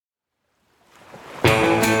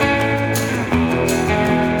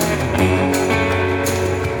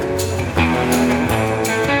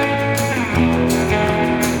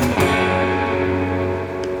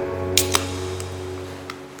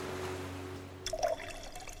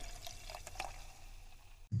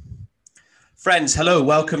Friends, hello.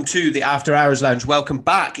 Welcome to the After Hours Lounge. Welcome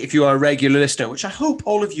back if you are a regular listener, which I hope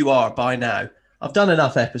all of you are by now. I've done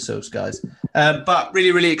enough episodes, guys, but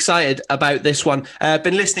really excited about this one.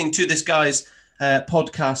 Been listening to this guy's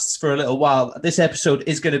podcasts for a little while. This episode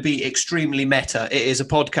is going to be extremely meta. It is a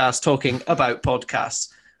podcast talking about podcasts.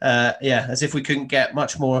 As if we couldn't get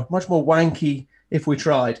much more wanky if we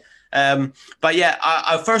tried. But yeah,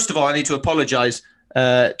 I first of all, I need to apologize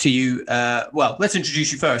to you. Well, let's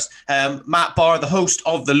introduce you first. Matt Barr, the host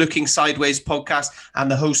of the Looking Sideways podcast and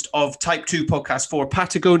the host of Type 2 podcast for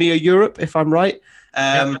Patagonia Europe, if I'm right.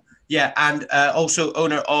 And also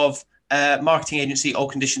owner of marketing agency All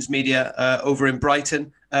Conditions Media over in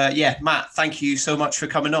Brighton. Matt, thank you so much for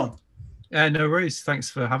coming on. No worries. Thanks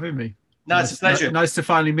for having me. No, it's a pleasure. Nice to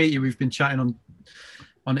finally meet you. We've been chatting on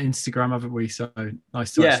Instagram, haven't we? So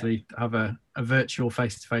nice to actually have a virtual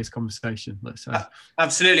face-to-face conversation, let's say.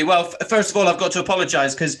 Absolutely. Well, first of all, I've got to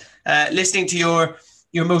apologize because listening to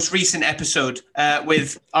your most recent episode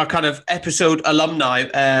with our kind of episode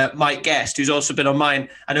alumni, Mike Guest, who's also been on mine,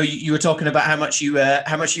 I know you were talking about how much you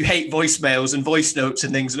hate voicemails and voice notes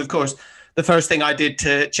and things. And of course, the first thing I did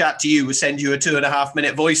to chat to you was send you a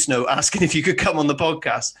 2.5-minute voice note asking if you could come on the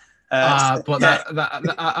podcast.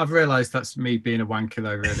 I've realised that's me being a wanker,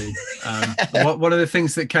 though. Really, one of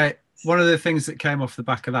the things that came off the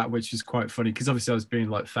back of that, which is quite funny, because obviously I was being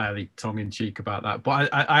like fairly tongue in cheek about that, but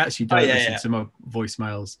I actually don't listen to my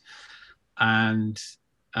voicemails, and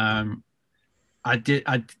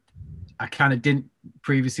I kind of didn't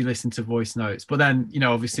previously listen to voice notes, but then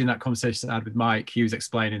obviously in that conversation I had with Mike, he was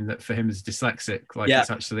explaining that for him as dyslexic, it's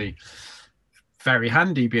actually very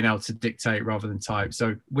handy being able to dictate rather than type.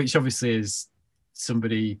 So, which obviously is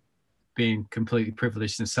somebody being completely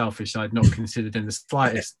privileged and selfish I'd not considered in the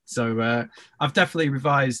slightest. So I've definitely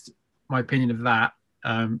revised my opinion of that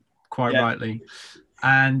quite rightly.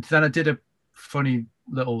 And then I did a funny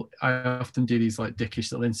I often do these like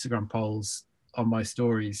dickish little Instagram polls on my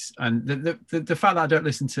stories. And the fact that I don't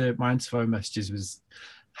listen to my answer messages was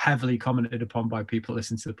heavily commented upon by people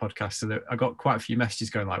listening to the podcast. So that I got quite a few messages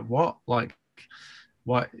going like, what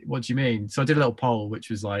do you mean? So I did a little poll which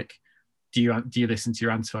was like, do you listen to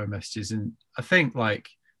your answer messages? And I think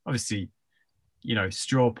obviously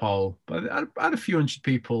straw poll, but I had a few hundred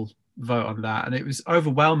people vote on that, and it was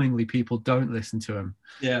overwhelmingly people don't listen to them,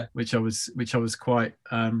 which I was quite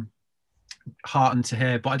heartened to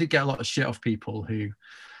hear. But I did get a lot of shit off people who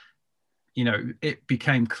it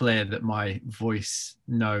became clear that my voice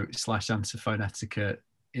note / answer phone etiquette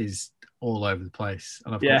is all over the place,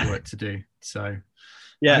 and I've got work to do. So I'm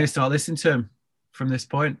going to start listening to him from this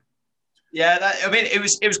point. Yeah, it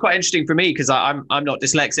was quite interesting for me because I'm not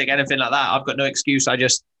dyslexic, anything like that. I've got no excuse. I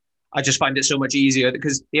just find it so much easier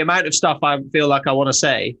because the amount of stuff I feel like I want to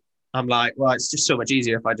say, I'm like, well, it's just so much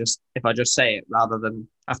easier if I just say it rather than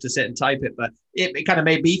have to sit and type it. But it kind of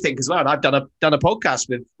made me think as well. And I've done a podcast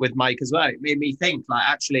with Mike as well. It made me think like,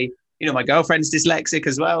 actually, my girlfriend's dyslexic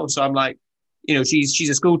as well. So I'm like, she's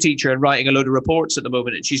a school teacher and writing a load of reports at the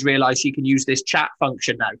moment, and she's realized she can use this chat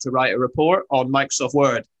function now to write a report on Microsoft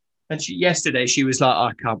Word. And yesterday she was like, oh,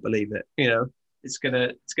 I can't believe it. It's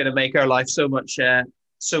gonna make her life so much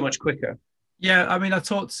quicker. Yeah, I mean, I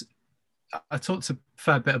talked a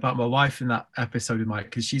fair bit about my wife in that episode with Mike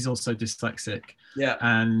because she's also dyslexic. Yeah.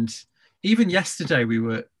 And even yesterday we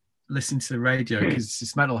were listening to the radio because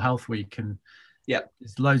it's Mental Health Week, and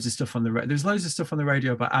there's loads of stuff on the there's loads of stuff on the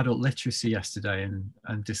radio about adult literacy yesterday and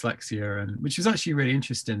dyslexia, and which was actually really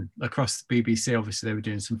interesting across the BBC. Obviously, they were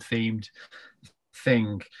doing some themed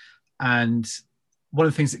thing. And one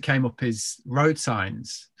of the things that came up is road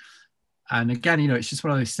signs. And again, it's just one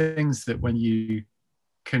of those things that when you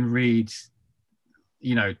can read,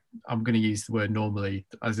 I'm going to use the word normally,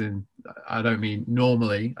 as in, I don't mean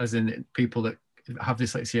normally, as in people that have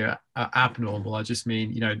dyslexia are abnormal. I just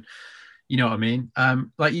mean, you know what I mean?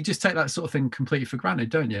 You just take that sort of thing completely for granted,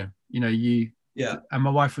 don't you? And my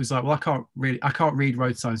wife was like, well, I can't read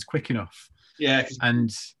road signs quick enough. Yeah. And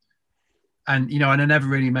I never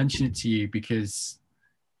really mention it to you because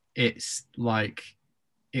it's like,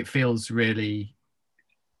 it feels really,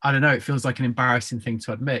 I don't know, it feels like an embarrassing thing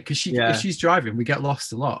to admit because if she's driving, we get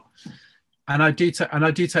lost a lot. And I do take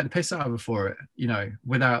the piss out of her for it,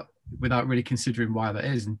 without really considering why that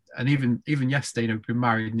is. And even yesterday, we've been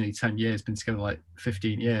married nearly 10 years, been together like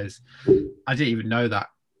 15 years. I didn't even know that,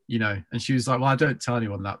 and she was like, well, I don't tell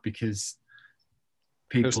anyone that because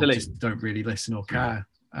people just don't really listen or care.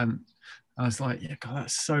 And I was like, yeah, God,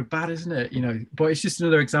 that's so bad, isn't it? But it's just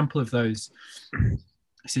another example of those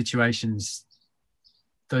situations,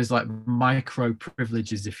 those like micro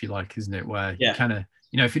privileges, if you like, isn't it? Where you kind of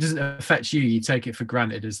if it doesn't affect you, you take it for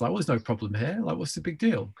granted as like, well, there's no problem here. Like, what's the big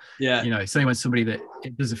deal? Yeah. So when somebody that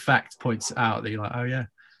it does affect points it out, that you're like, oh yeah,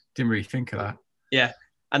 didn't really think of that. Yeah.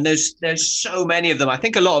 And there's so many of them. I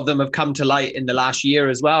think a lot of them have come to light in the last year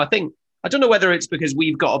as well. I don't know whether it's because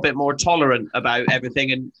we've got a bit more tolerant about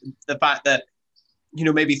everything, and the fact that,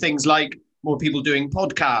 maybe things like more people doing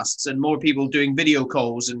podcasts and more people doing video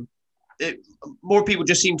calls, and more people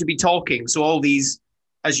just seem to be talking. So all these,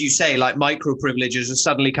 as you say, like micro privileges are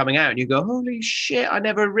suddenly coming out, and you go, holy shit, I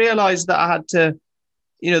never realized that I had to,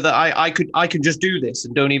 that I could just do this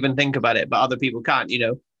and don't even think about it, but other people can't,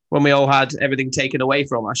 when we all had everything taken away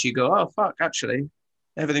from us, you go, oh, fuck, actually,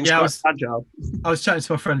 everything's quite fragile. I was chatting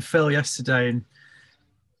to my friend Phil yesterday, and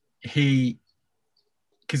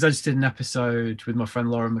because I just did an episode with my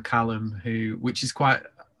friend Laura McCallum, which is quite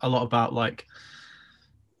a lot about like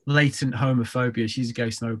latent homophobia. She's a gay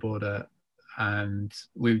snowboarder, and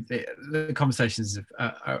the conversations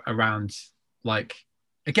around like,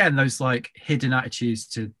 again, those like hidden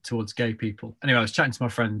attitudes towards gay people. Anyway, I was chatting to my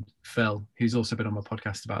friend Phil, who's also been on my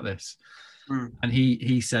podcast about this. And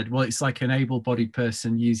he said, well, it's like an able-bodied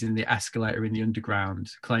person using the escalator in the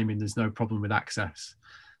underground, claiming there's no problem with access,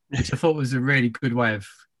 which I thought was a really good way of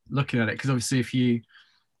looking at it. Because obviously if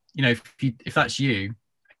that's you, and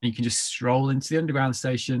you can just stroll into the underground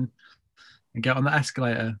station and get on the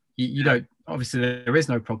escalator, you don't, obviously there is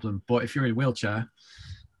no problem. But if you're in a wheelchair,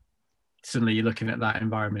 suddenly you're looking at that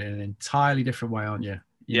environment in an entirely different way, aren't you?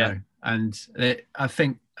 You know? And I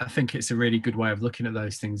think it's a really good way of looking at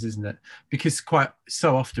those things, isn't it? Because quite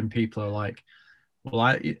so often people are like, well,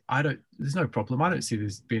 I don't, there's no problem. I don't see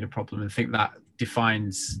this being a problem, and think that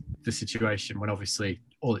defines the situation, when obviously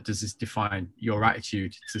all it does is define your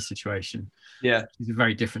attitude to the situation. Yeah. It's a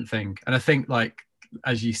very different thing. And I think, like,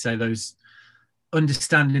 as you say, those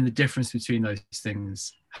understanding the difference between those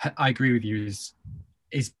things, I agree with you, is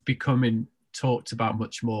becoming talked about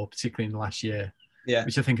much more, particularly in the last year. Yeah.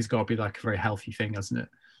 Which I think has got to be like a very healthy thing, hasn't it?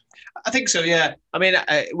 I think so. Yeah. I mean,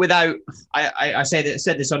 I said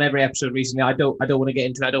this on every episode recently. I don't want to get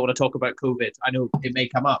into. I don't want to talk about COVID. I know it may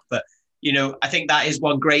come up, but I think that is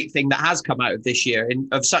one great thing that has come out of this year,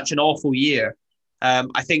 of such an awful year.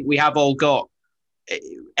 I think we have all got,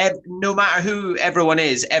 no matter who everyone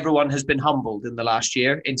is, everyone has been humbled in the last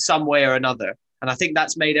year in some way or another. And I think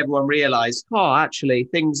that's made everyone realize, actually,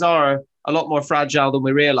 things are a lot more fragile than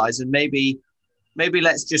we realize. And maybe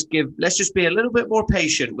let's just be a little bit more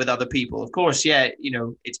patient with other people. Of course,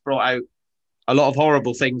 it's brought out a lot of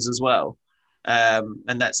horrible things as well. And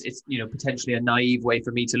it's potentially a naive way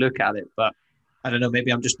for me to look at it, but I don't know,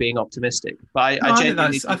 maybe I'm just being optimistic. But I think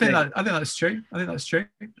that's true. I think that's true.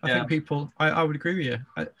 I think people, I would agree with you.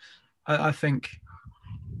 I think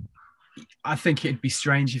it'd be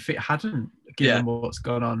strange if it hadn't, given what's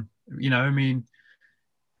gone on. I mean,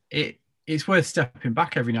 it's worth stepping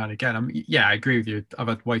back every now and again. I agree with you. I've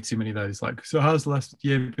had way too many of those. Like, so how's the last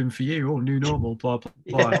year been for you? Oh, new normal, blah blah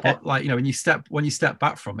blah. Yeah. But like, when you step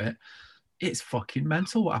back from it, it's fucking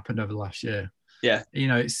mental what happened over the last year. Yeah.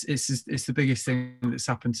 It's the biggest thing that's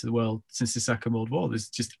happened to the world since the Second World War. There's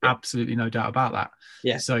just absolutely no doubt about that.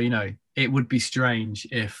 Yeah. So it would be strange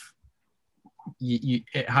if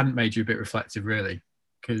it hadn't made you a bit reflective, really,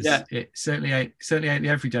 because it certainly ain't the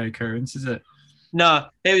everyday occurrence, is it? No,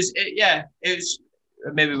 it was.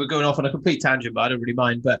 Maybe we're going off on a complete tangent, but I don't really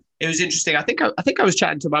mind. But it was interesting. I think I was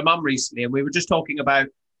chatting to my mum recently, and we were just talking about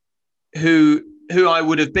who I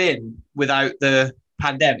would have been without the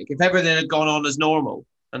pandemic, if everything had gone on as normal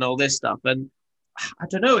and all this stuff. And I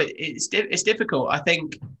don't know, it's difficult. I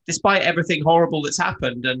think despite everything horrible that's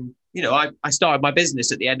happened, and I started my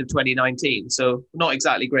business at the end of 2019, so not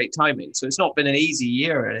exactly great timing. So it's not been an easy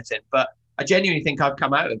year or anything, but I genuinely think I've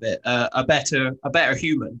come out of it a better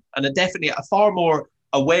human, and definitely a far more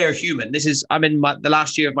aware human. I'm in the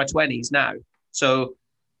last year of my 20s now, so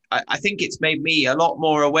I think it's made me a lot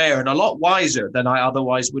more aware and a lot wiser than I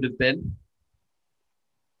otherwise would have been.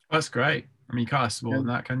 That's great. I mean, you can't ask more than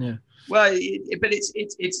that, can you? Well, but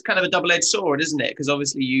it's kind of a double-edged sword, isn't it? Because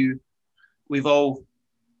obviously we've all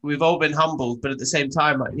been humbled, but at the same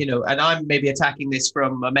time, and I'm maybe attacking this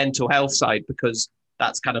from a mental health side because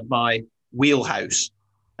that's kind of my wheelhouse.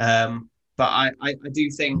 But I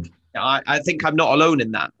do think I think I'm not alone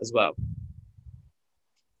in that as well.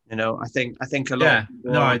 I think a lot. Yeah.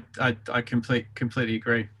 No, I completely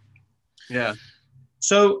agree. Yeah.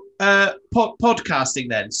 So podcasting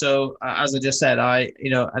then. So as I just said,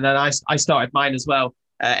 and then I started mine as well,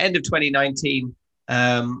 end of 2019,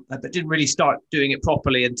 but didn't really start doing it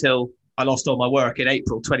properly until I lost all my work in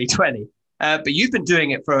April 2020. But you've been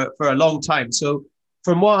doing it for a long time. So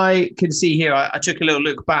from what I can see here, I took a little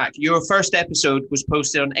look back. Your first episode was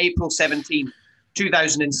posted on April 17th,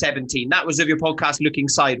 2017. That was of your podcast, Looking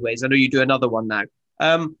Sideways. I know you do another one now.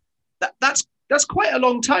 That's quite a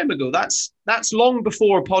long time ago. That's long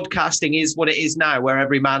before podcasting is what it is now, where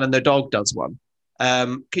every man and their dog does one.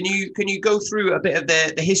 Can you go through a bit of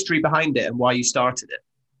the history behind it and why you started it?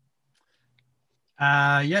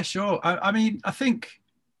 Yeah, sure. I mean, I think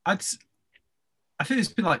there's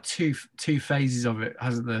been like two phases of it,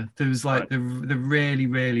 hasn't there? There was like the really,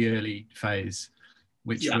 really early phase,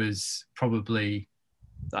 which was probably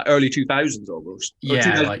like early 2000s almost.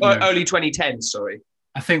 Yeah, like, early 2010s, sorry.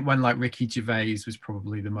 I think when like Ricky Gervais was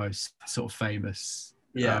probably the most sort of famous.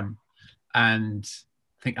 Yeah. And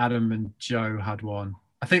I think Adam and Joe had one.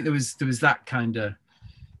 I think there was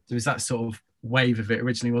that sort of wave of it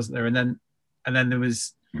originally, wasn't there? And then there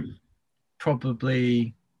was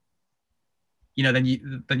probably, then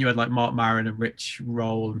you had like Mark Maron and Rich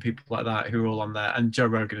Roll and people like that who were all on there, and Joe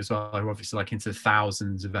Rogan as well, who are obviously like into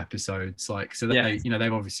thousands of episodes. Like, so they,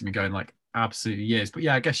 they've obviously been going like absolutely years. But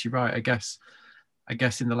yeah, I guess you're right. I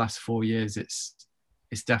guess in the last 4 years, it's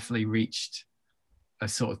definitely reached a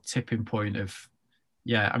sort of tipping point of,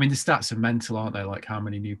 I mean, the stats are mental, aren't they? Like how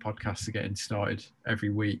many new podcasts are getting started every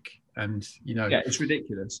week. And, it's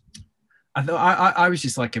ridiculous. I was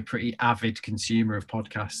just like a pretty avid consumer of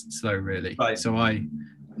podcasts though, really. Right. So I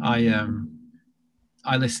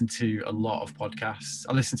listen to a lot of podcasts.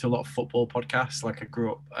 I listen to a lot of football podcasts. Like I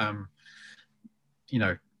grew up,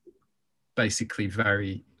 basically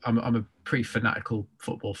I'm a pretty fanatical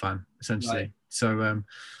football fan, essentially. Right. So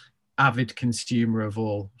avid consumer of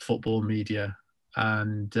all football media,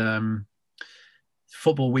 and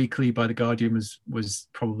Football Weekly by The Guardian was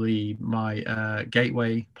probably my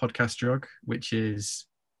gateway podcast drug, which is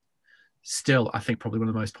still, I think, probably one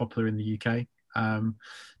of the most popular in the UK.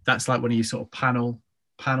 That's like one of your sort of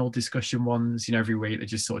panel discussion ones, every week they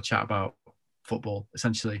just sort of chat about football,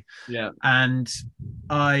 essentially. Yeah. And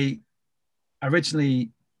I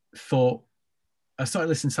originally thought, I started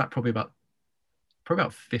listening to that probably about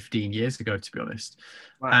 15 years ago, to be honest.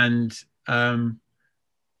 Wow. And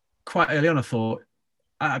quite early on I thought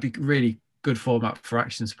that'd be really good format for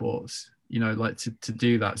action sports, like to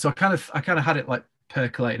do that. So I kind of had it like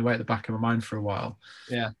percolating away at the back of my mind for a while.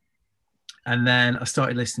 Yeah. And then I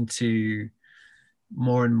started listening to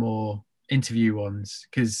more and more interview ones,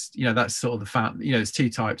 because that's sort of there's two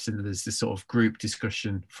types, and there's the sort of group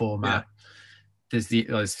discussion format.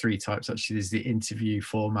 There's three types actually. There's the interview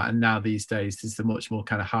format, and now these days there's the much more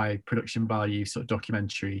kind of high production value sort of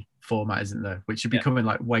documentary format, isn't there? Which are becoming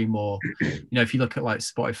like way more, if you look at like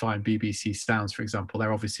Spotify and BBC Sounds, for example,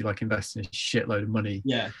 they're obviously like investing a shitload of money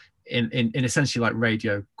in essentially like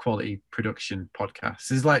radio quality production podcasts.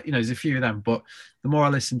 There's like, there's a few of them, but the more I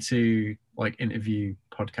listen to like interview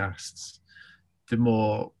podcasts, the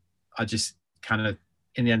more I just kind of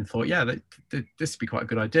in the end thought, this would be quite a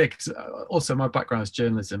good idea, because also my background is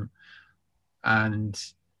journalism, and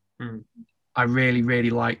I really, really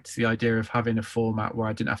liked the idea of having a format where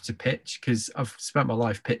I didn't have to pitch, because I've spent my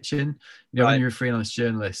life pitching. When you're a freelance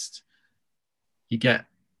journalist, you get,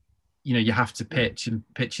 you have to pitch, and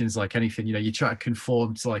pitching is like anything, you try to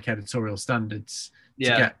conform to like editorial standards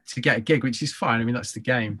to get a gig, which is fine. I mean, that's the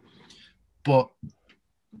game. But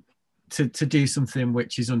to do something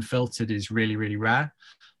which is unfiltered is really, really rare.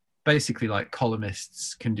 Basically, like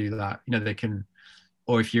columnists can do that. They can,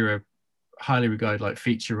 or if you're a highly regarded like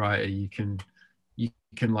feature writer, you can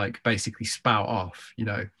like basically spout off,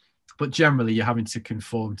 But generally, you're having to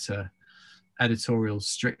conform to editorial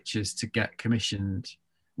strictures to get commissioned,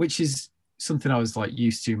 which is something I was like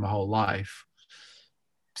used to my whole life.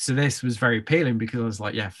 So this was very appealing, because I was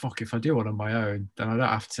like, if I do one on my own, then I don't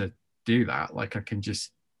have to do that. Like I can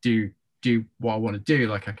just do what I want to do.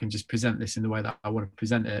 Like I can just present this in the way that I want to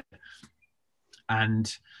present it.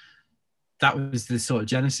 And that was the sort of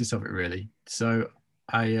genesis of it, really. So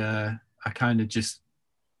I kind of just,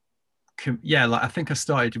 I think I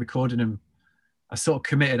started recording them. I sort of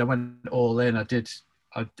committed. I went all in. I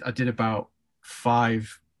did about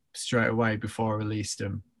 5 straight away before I released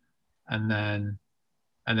them. And then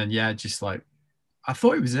just like, I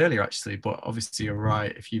thought it was earlier actually, but obviously you're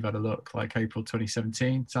right. If you've had a look, like April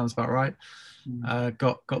 2017 sounds about right.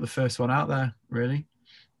 Got the first one out there, really.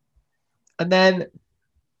 And then,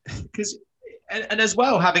 because and as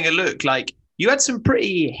well, having a look, like you had some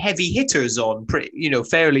pretty heavy hitters on,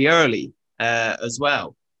 fairly early as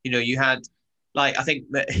well. You had like, I think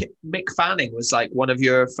Mick Fanning was like one of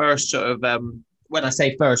your first sort of when I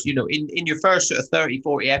say first, in your first sort of 30,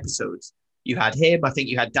 40 episodes, you had him. I think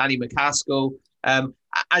you had Danny McCaskill.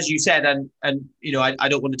 As you said, and I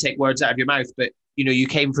don't want to take words out of your mouth, but you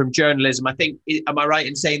came from journalism. I think, am I right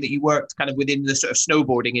in saying that you worked kind of within the sort of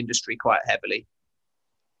snowboarding industry quite heavily?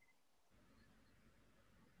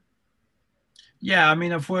 Yeah, I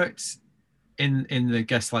mean, I've worked in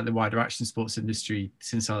the wider action sports industry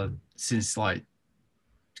since like,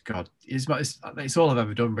 God, it's all I've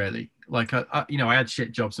ever done really. Like I had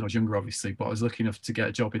shit jobs when I was younger, obviously, but I was lucky enough to get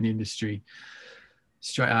a job in the industry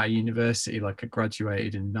straight out of university. Like I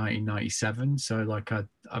graduated in 1997, so like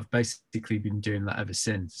I've basically been doing that ever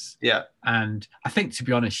since. Yeah. And I think, to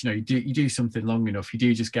be honest, you do something long enough, you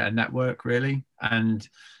do just get a network really. And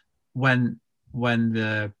when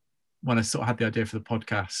I sort of had the idea for the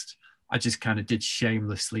podcast, I just kind of did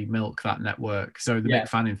shamelessly milk that network. So the Mick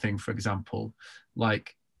Fanning thing, for example,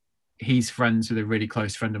 like he's friends with a really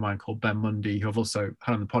close friend of mine called Ben Mundy, who I've also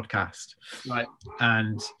had on the podcast. Right.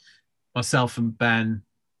 And myself and Ben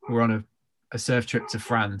were on a surf trip to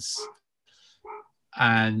France.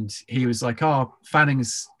 And he was like, oh,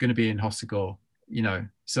 Fanning's going to be in Hossegor,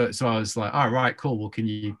 So I was like, all right, cool. Well, can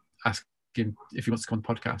you ask him if he wants to come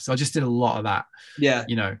on the podcast? So I just did a lot of that. Yeah.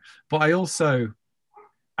 But I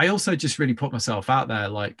also just really put myself out there,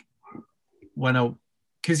 like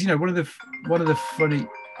because one of the funny.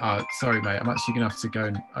 Sorry, mate. I'm actually gonna have to go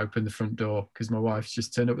and open the front door because my wife's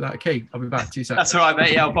just turned up without a key. I'll be back 2 seconds. That's all right,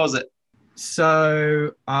 mate. Yeah, I'll pause it.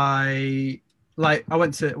 So I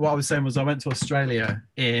went to Australia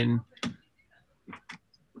in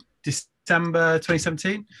December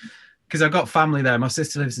 2017 because I've got family there. My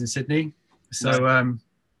sister lives in Sydney, so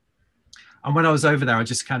and when I was over there, I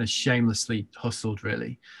just kind of shamelessly hustled,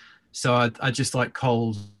 really. So I just like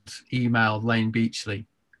cold emailed Lane Beachley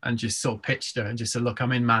and just sort of pitched her and just said, look,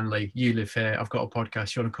 I'm in Manly. You live here. I've got a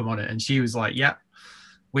podcast. You want to come on it? And she was like, yeah,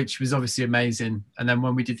 which was obviously amazing. And then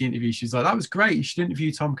when we did the interview, she was like, that was great. You should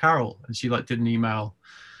interview Tom Carroll. And she like did an email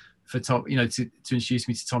for Tom, to introduce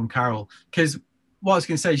me to Tom Carroll. Because what I was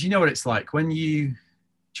going to say is, what it's like when you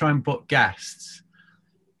try and book guests,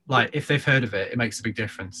 like if they've heard of it, it makes a big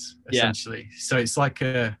difference, essentially. Yeah. So it's like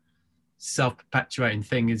a self-perpetuating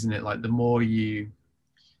thing, isn't it? Like the more you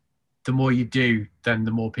do, then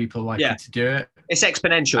the more people are likely to do it. It's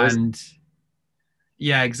exponential. And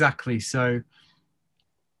yeah, exactly. So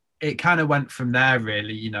it kind of went from there,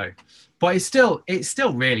 really, But it's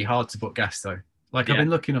still really hard to book guests, though. Like I've been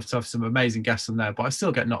lucky enough to have some amazing guests on there, but I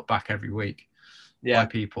still get knocked back every week by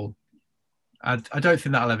people. I don't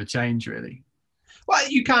think that'll ever change, really. Well,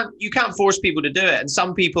 you can't force people to do it, and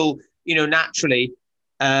some people, naturally,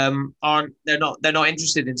 they're not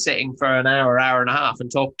interested in sitting for an hour and a half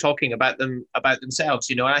and talking about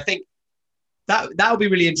themselves, And I think that'll be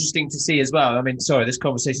really interesting to see as well. I mean, sorry, this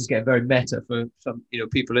conversation is getting very meta for some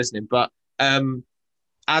people listening, but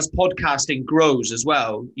as podcasting grows as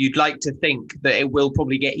well, you'd like to think that it will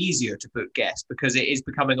probably get easier to book guests because it is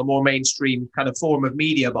becoming a more mainstream kind of form of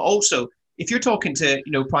media. But also, if you're talking to,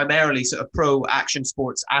 primarily sort of pro action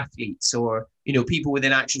sports athletes or, people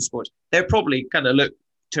within action sports, they're probably kind of look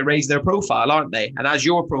to raise their profile, aren't they? And as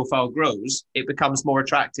your profile grows, it becomes more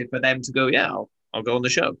attractive for them to go, I'll go on the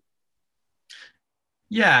show.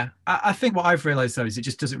 Yeah, I think what I've realized, though, is it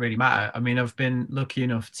just doesn't really matter. I mean, I've been lucky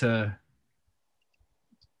enough to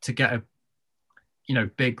get a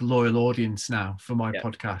big loyal audience now for my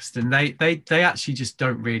podcast, and they actually just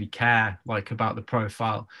don't really care like about the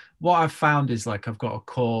profile. What I've found is like I've got a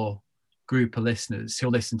core group of listeners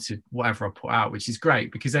who'll listen to whatever I put out, which is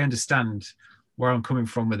great because they understand where I'm coming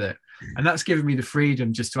from with it, and that's given me the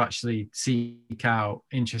freedom just to actually seek out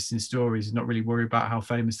interesting stories and not really worry about how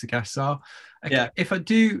famous the guests are. If I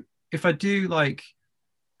do like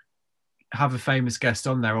have a famous guest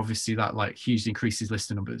on there, obviously that like hugely increases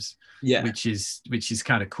listener numbers, which is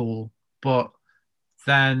kind of cool. But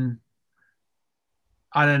then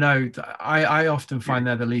I don't know, I often find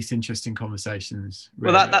they're the least interesting conversations,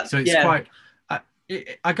 really. Well, so it's quite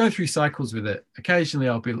I go through cycles with it. Occasionally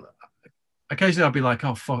I'll be like,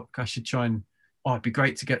 oh fuck, I should try and it'd be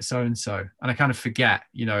great to get so and so, and I kind of forget,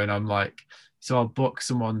 and I'm like, so I'll book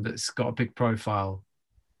someone that's got a big profile,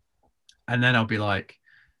 and then I'll be like,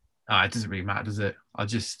 it doesn't really matter, does it? I'll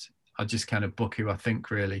just kind of book who I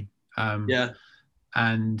think, really.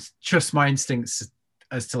 And trust my instincts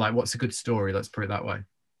as to like what's a good story. Let's put it that way.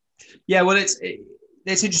 Yeah, well, it's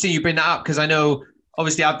interesting you bring that up because I know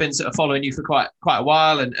obviously I've been sort of following you for quite a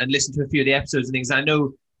while and listened to a few of the episodes and things. And I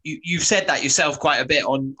know you've said that yourself quite a bit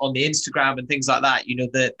on the Instagram and things like that.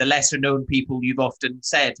 The lesser known people you've often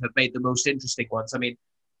said have made the most interesting ones. I mean,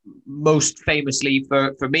 most famously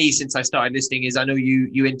for me since I started listening is I know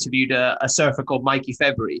you interviewed a surfer called Mikey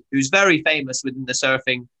February, who's very famous within the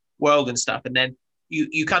surfing world and stuff. And then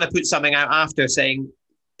you kind of put something out after saying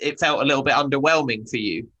it felt a little bit underwhelming for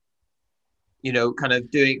you. you know, kind of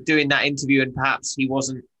doing that interview, and perhaps he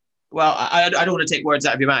wasn't. Well, I don't want to take words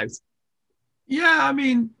out of your mouth. Yeah, I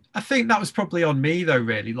mean, I think that was probably on me though.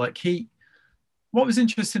 Really, like what was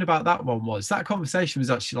interesting about that one was that conversation was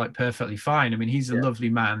actually like perfectly fine. I mean, he's a lovely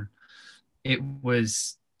man. It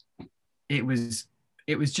was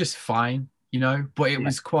just fine, you know, but it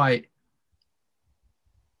was quite,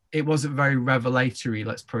 it wasn't very revelatory,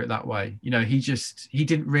 let's put it that way. You know, he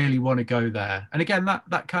didn't really want to go there. And again,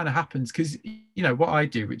 that kind of happens because, you know, what I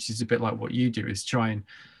do, which is a bit like what you do, is try and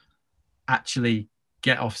actually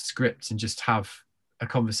get off script and just have a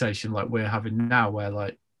conversation like we're having now, where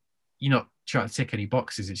like you're not trying to tick any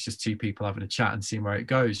boxes. It's just two people having a chat and seeing where it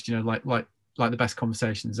goes, you know, like the best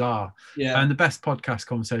conversations are. And the best podcast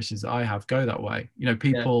conversations that I have go that way. You know,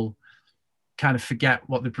 people kind of forget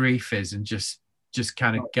what the brief is and just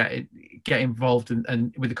kind of get involved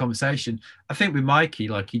and with the conversation. I think with Mikey,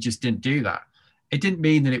 like, he just didn't do that. It didn't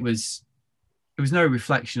mean that it was no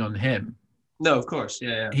reflection on him. No, of course.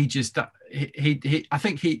 Yeah. He just he I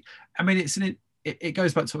think I mean, it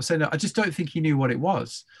goes back to what I was saying. I just don't think he knew what it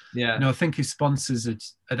was. Yeah. You know, I think his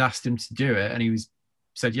sponsors had asked him to do it, and he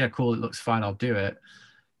said, yeah, cool, it looks fine, I'll do it.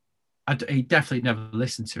 He definitely never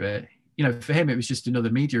listened to it. You know, for him, it was just another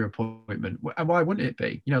media appointment. And why wouldn't it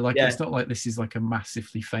be? You know, like, it's not like this is like a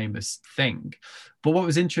massively famous thing. But what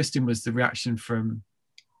was interesting was the reaction from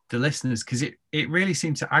the listeners, because it really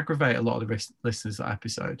seemed to aggravate a lot of the listeners that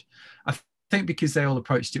episode. I think because they all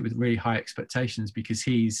approached it with really high expectations, because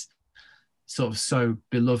he's sort of so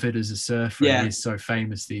beloved as a surfer. He is so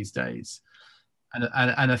famous these days. And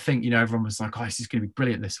I think, you know, everyone was like, oh, this is going to be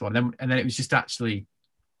brilliant, this one. And then it was just actually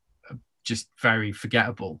just very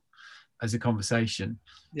forgettable as a conversation.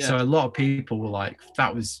 So a lot of people were like,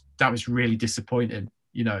 that was really disappointing,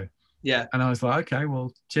 you know. And I was like, okay,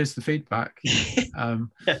 well, cheers for the feedback.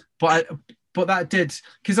 But that did,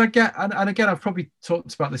 because I get, and again, I've probably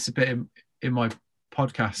talked about this a bit in my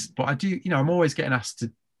podcast, but I do, you know, I'm always getting asked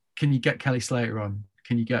to, can you get Kelly Slater on?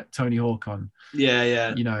 Can you get Tony Hawk on?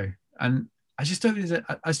 You know, and I just don't think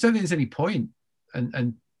there's any point.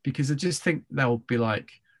 And because I just think they'll be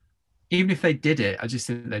like, even if they did it, I just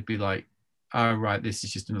think they'd be like, oh, right, this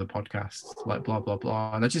is just another podcast, like blah, blah,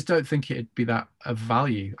 blah. And I just don't think it'd be that of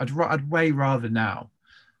value. I'd way rather now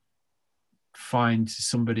find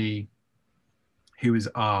somebody who was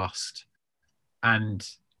asked and,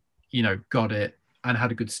 you know, got it and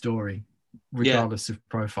had a good story, regardless of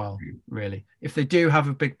profile, really. If they do have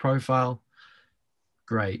a big profile,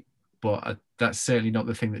 great. But that's certainly not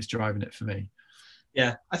the thing that's driving it for me.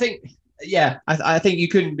 Yeah, I think you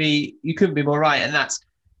couldn't be more right. And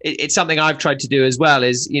it's something I've tried to do as well,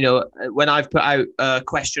 is, you know, when I've put out a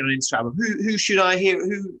question on Instagram of who should I hear,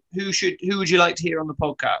 who would you like to hear on the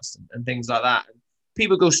podcast, and things like that. And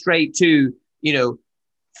people go straight to, you know,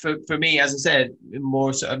 for me, as I said,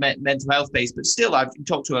 more sort of mental health based, but still I've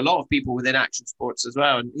talked to a lot of people within action sports as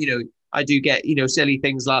well. And, you know, I do get, you know, silly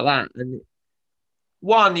things like that. And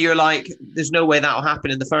one, you're like, there's no way that'll happen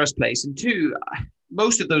in the first place. And two,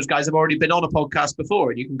 most of those guys have already been on a podcast before,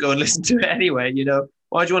 and you can go and listen to it anyway. You know,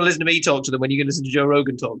 why do you want to listen to me talk to them when you can listen to Joe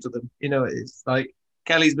Rogan talk to them? You know, it's like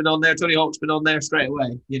Kelly's been on there, Tony Hawk's been on there straight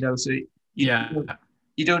away. You know, so you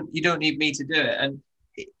don't need me to do it. And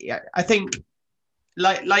I think,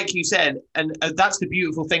 like you said, and that's the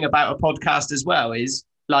beautiful thing about a podcast as well, is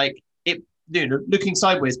like, it, you know, Looking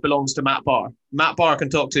Sideways belongs to Matt Barr. Matt Barr can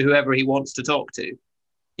talk to whoever he wants to talk to.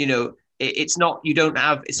 You know, it's not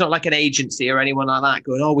like an agency or anyone like that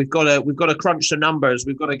going, oh, we've got to crunch the numbers,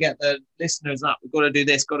 we've got to get the listeners up, we've got to do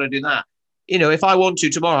this, got to do that. You know, if I want to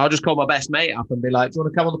tomorrow, I'll just call my best mate up and be like, do you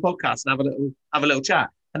want to come on the podcast and have a little chat?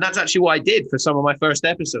 And that's actually what I did for some of my first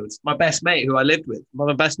episodes. My best mate, who I lived with, one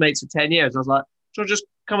of my best mates for 10 years, I was like, so just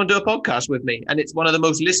come and do a podcast with me. And it's one of the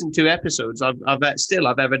most listened to episodes I've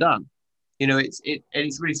ever done. You know, it's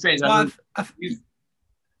really strange. Well,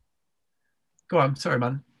 go on, sorry,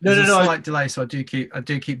 man. No, There's a slight delay, so I do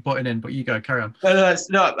keep butting in, but you go, carry on. I was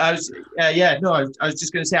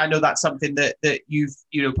just going to say, I know that's something that you've,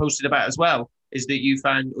 you know, posted about as well, is that you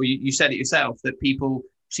found, or you said it yourself, that people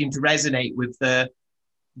seem to resonate with the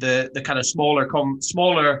kind of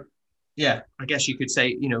smaller, yeah, I guess you could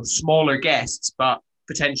say, you know, smaller guests, but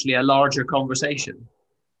potentially a larger conversation.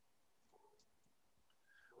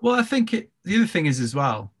 Well, I think the other thing is as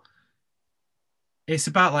well, it's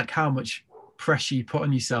about like how much pressure you put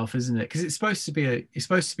on yourself, isn't it? Because it's supposed to be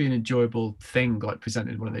an enjoyable thing, like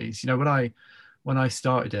presenting one of these. You know, when I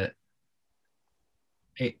started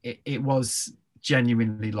it was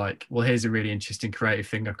genuinely like, well, here's a really interesting creative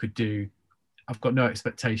thing I could do. I've got no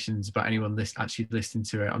expectations about anyone actually listening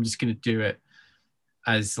to it. I'm just going to do it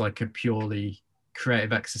as like a purely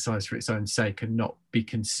creative exercise for its own sake and not be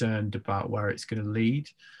concerned about where it's going to lead.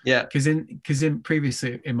 Yeah. Because in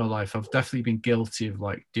previously in my life, I've definitely been guilty of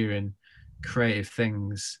like doing creative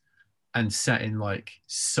things and setting like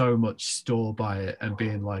so much store by it and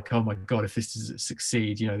being like, oh my God, if this doesn't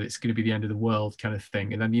succeed, you know, it's going to be the end of the world kind of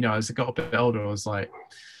thing. And then, you know, as I got a bit older, I was like,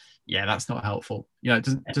 yeah, that's not helpful. You know,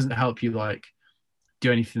 it doesn't help you like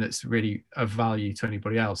do anything that's really of value to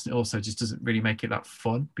anybody else. It also just doesn't really make it that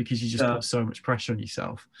fun because you just put so much pressure on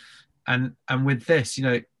yourself. And with this, you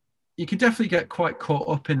know, you can definitely get quite caught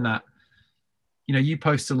up in that. You know, you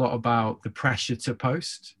post a lot about the pressure to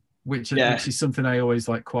post, which is something I always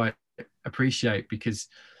like quite appreciate, because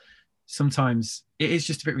sometimes it is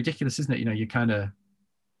just a bit ridiculous, isn't it? You know, you kind of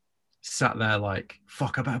sat there like,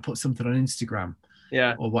 fuck, I better put something on Instagram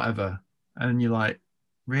or whatever. And you're like,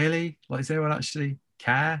 really? Like, is anyone actually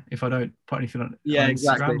care if I don't put anything on Instagram?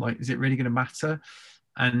 Exactly. Like, is it really going to matter?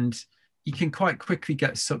 And you can quite quickly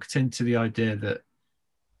get sucked into the idea that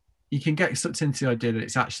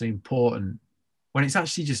it's actually important when it's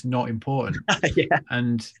actually just not important.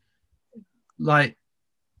 And like,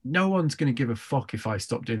 no one's going to give a fuck if I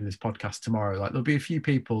stop doing this podcast tomorrow. Like, there'll be a few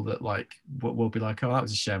people that like will be like, oh, that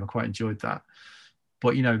was a shame, I quite enjoyed that.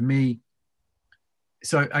 But you know, me,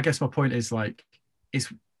 so I guess my point is like,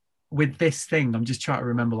 it's with this thing, I'm just trying to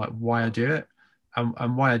remember like why I do it.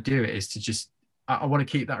 And why I do it is to just, I want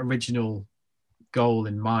to keep that original goal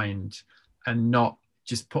in mind and not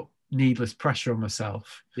just put needless pressure on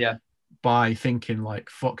myself by thinking like,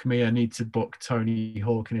 fuck me, I need to book Tony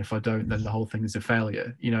Hawk, and if I don't, then the whole thing is a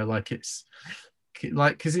failure. You know, like, it's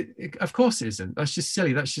like, because it of course it isn't. That's just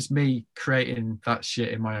silly. That's just me creating that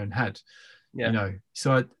shit in my own head. You know,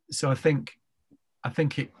 so I think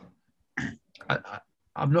it,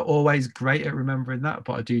 I'm not always great at remembering that,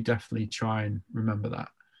 but I do definitely try and remember that.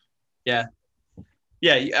 I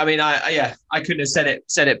mean, I couldn't have said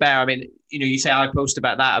it better. I mean, you know, you say I post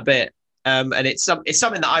about that a bit, and it's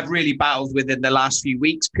something that I've really battled with in the last few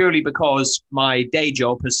weeks, purely because my day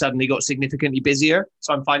job has suddenly got significantly busier.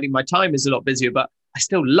 So I'm finding my time is a lot busier, but I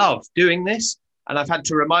still love doing this, and I've had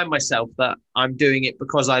to remind myself that I'm doing it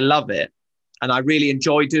because I love it, and I really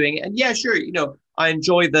enjoy doing it. And yeah, sure, you know, I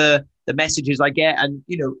enjoy the messages I get, and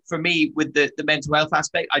you know, for me with the mental health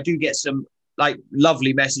aspect, I do get some like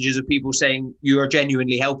lovely messages of people saying you are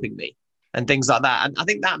genuinely helping me and things like that. And I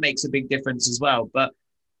think that makes a big difference as well. But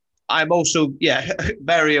I'm also,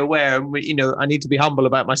 very aware, and you know, I need to be humble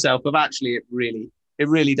about myself of actually it really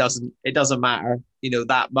doesn't matter, you know,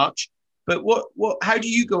 that much. But how do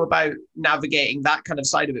you go about navigating that kind of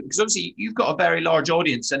side of it? Because obviously you've got a very large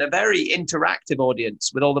audience and a very interactive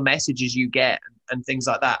audience with all the messages you get and things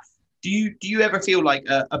like that. Do you ever feel like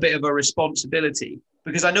a bit of a responsibility?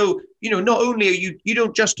 Because I know, you know, not only are you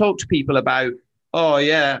don't just talk to people about, oh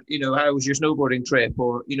yeah, you know, how was your snowboarding trip,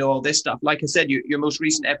 or, you know, all this stuff. Like I said, your most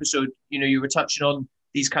recent episode, you know, you were touching on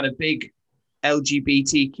these kind of big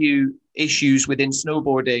LGBTQ issues within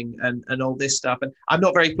snowboarding and all this stuff. And I'm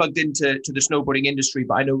not very plugged into the snowboarding industry,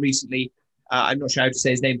 but I know recently, I'm not sure how to say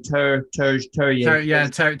his name, Terry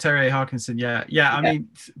Harkinson. Yeah. I mean,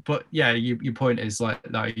 but yeah, your point is like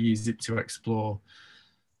that I use it to explore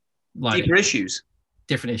like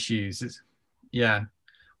different issues. Yeah.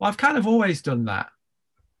 Well, I've kind of always done that.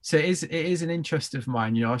 So it is an interest of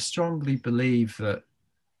mine. You know, I strongly believe that,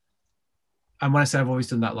 and when I say I've always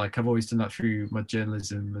done that, like I've always done that through my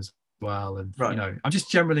journalism as well. And you know, I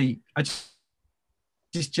just generally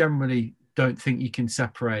don't think you can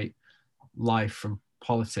separate life from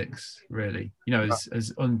politics, really. You know,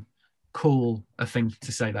 as uncool a thing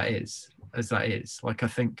to say that is. Like, I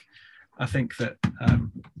think that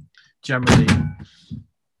generally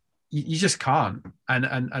you just can't,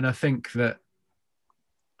 and I think that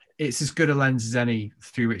it's as good a lens as any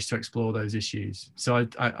through which to explore those issues. So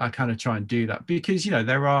I kind of try and do that, because you know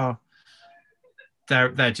there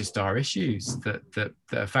just are issues that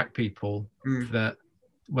affect people, that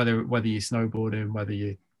whether you're snowboarding, whether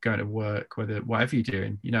you're going to work, whatever you're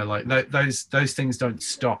doing, you know, like those things don't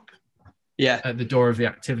stop at the door of the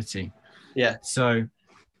activity. So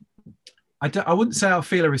I wouldn't say I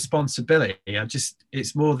feel a responsibility.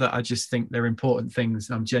 It's more that I just think they're important things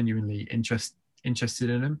and I'm genuinely interested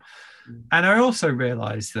in them. And I also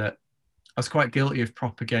realized that I was quite guilty of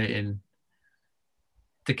propagating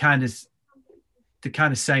the kind of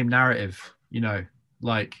same narrative, you know,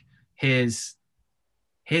 like here's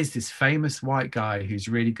this famous white guy who's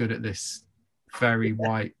really good at this very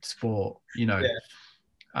white sport, you know.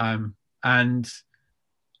 And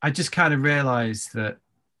I just kind of realized that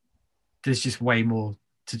there's just way more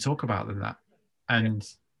to talk about than that. And,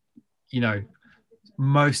 you know,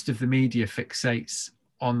 most of the media fixates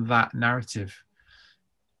on that narrative.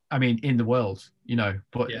 I mean, in the world,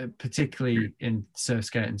 but particularly in surf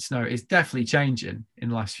skate and snow, it's definitely changing in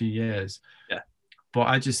the last few years. Yeah. But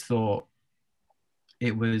I just thought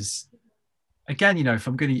it was, again, if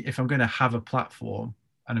I'm gonna have a platform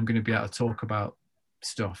and I'm gonna be able to talk about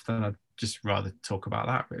stuff, then I'd just rather talk about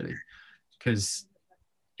that, really. Because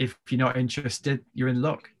if you're not interested, you're in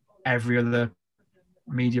luck. Every other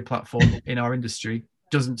media platform in our industry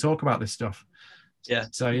doesn't talk about this stuff. Yeah.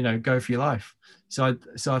 So go for your life. So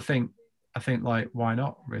I think like, why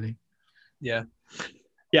not, really? Yeah.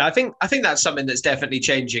 Yeah, I think that's something that's definitely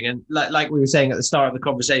changing. And like we were saying at the start of the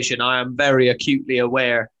conversation, I am very acutely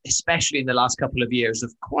aware, especially in the last couple of years,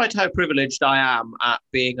 of quite how privileged I am at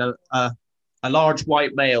being a large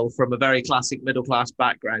white male from a very classic middle class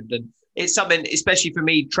background. And it's something, especially for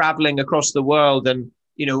me, traveling across the world and,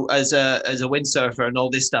 as a windsurfer and all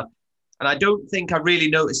this stuff. And I don't think I really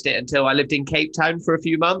noticed it until I lived in Cape Town for a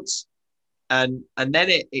few months. And then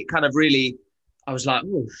it kind of really, I was like,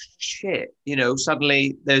 oh shit,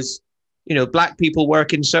 suddenly there's, black people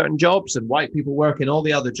work in certain jobs and white people work in all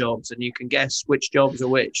the other jobs, and you can guess which jobs are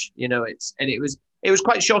which. It was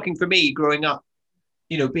quite shocking for me growing up,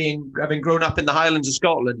 having grown up in the Highlands of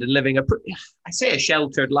Scotland and living I say a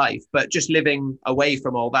sheltered life, but just living away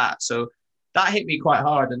from all that. So that hit me quite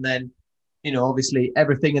hard. And then, obviously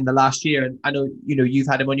everything in the last year, and I know, you've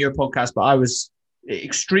had him on your podcast, but I was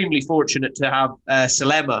extremely fortunate to have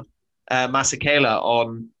Salema Masekela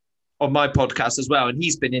on my podcast as well, and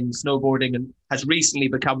he's been in snowboarding and has recently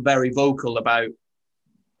become very vocal about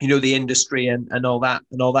the industry and all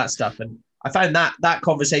that stuff. And I found that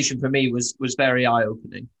conversation for me was very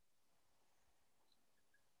eye-opening.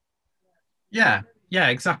 Yeah,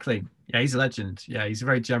 exactly. Yeah, he's a legend. Yeah, he's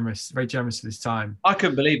very generous with his time. I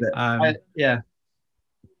couldn't believe it.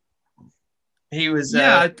 He was.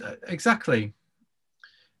 Exactly.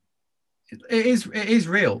 It is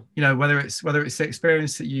real, whether it's the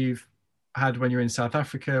experience that you've had when you're in South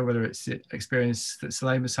Africa, whether it's the experience that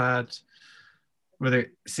Salema's had, whether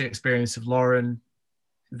it's the experience of Lauren,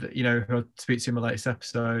 that who I'll speak to in my latest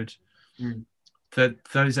episode. That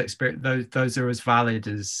those are as valid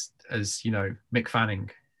as Mick Fanning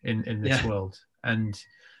in this world. And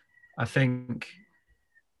I think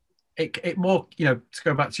it more, to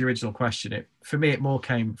go back to your original question, for me it more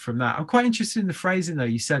came from that. I'm quite interested in the phrasing though.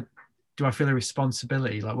 You said, do I feel a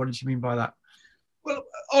responsibility? Like, what did you mean by that? Well,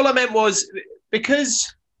 all I meant was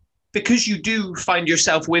because you do find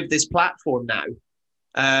yourself with this platform now.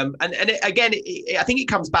 I think it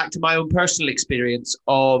comes back to my own personal experience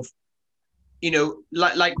of,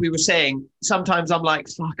 like we were saying, sometimes I'm like,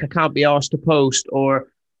 fuck, I can't be asked to post, or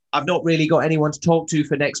I've not really got anyone to talk to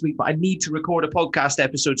for next week, but I need to record a podcast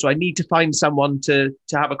episode. So I need to find someone to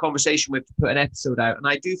have a conversation with to put an episode out. And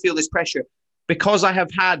I do feel this pressure because I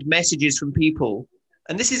have had messages from people,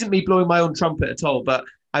 and this isn't me blowing my own trumpet at all, but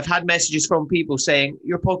I've had messages from people saying,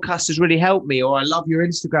 your podcast has really helped me, or I love your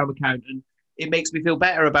Instagram account and it makes me feel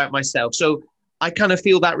better about myself. So I kind of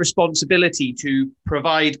feel that responsibility to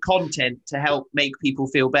provide content to help make people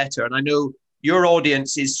feel better. And I know your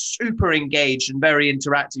audience is super engaged and very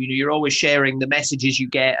interactive. You're always sharing the messages you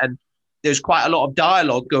get, and there's quite a lot of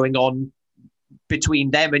dialogue going on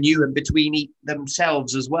between them and you and between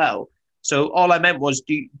themselves as well. So all I meant was,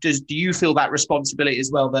 do you feel that responsibility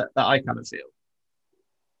as well that I kind of feel?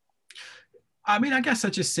 I mean, I guess I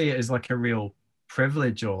just see it as like a real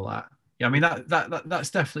privilege, all that. Yeah, I mean,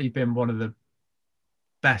 that's definitely been one of the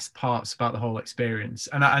best parts about the whole experience.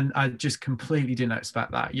 And I just completely didn't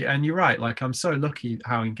expect that. Yeah, and you're right. Like, I'm so lucky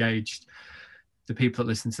how engaged the people that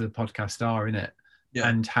listen to the podcast are in it,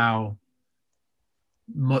 and how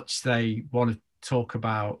much they want to talk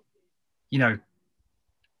about, if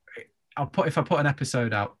I put an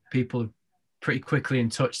episode out, people are pretty quickly in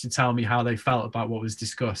touch to tell me how they felt about what was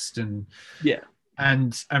discussed, and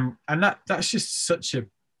that's just such a,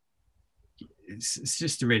 it's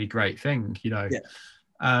just a really great thing,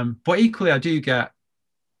 but equally I do get,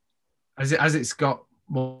 as it's got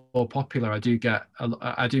more popular, I do get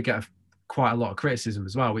quite a lot of criticism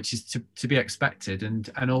as well, which is to be expected,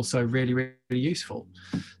 and also really, really useful.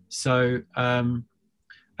 So I'm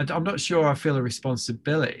not sure I feel a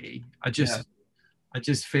responsibility. I just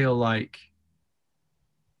feel like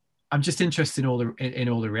I'm just interested in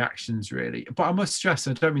all the reactions, really. But I must stress,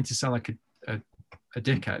 I don't mean to sound like a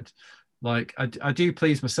dickhead. Like, I do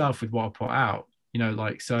please myself with what I put out,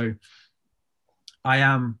 so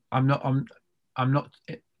I'm not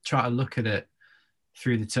trying to look at it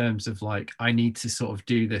through the terms of like, I need to sort of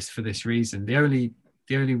do this for this reason. The only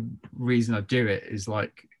reason I do it is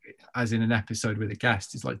like, as in an episode with a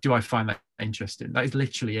guest, is like, do I find that interesting? That is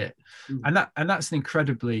literally it. And that's an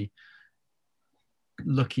incredibly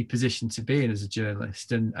lucky position to be in as a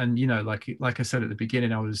journalist. And you know, like I said at the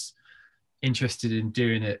beginning, I was interested in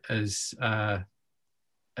doing it as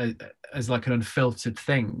like an unfiltered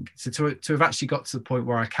thing. So to have actually got to the point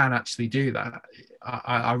where I can actually do that,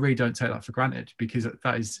 I really don't take that for granted, because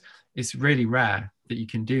it's really rare that you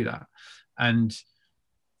can do that. And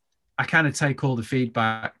I kind of take all the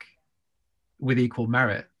feedback with equal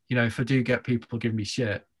merit. You know, if I do get people giving me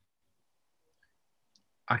shit,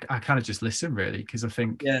 I kind of just listen, really, because I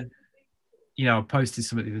think, you know, I posted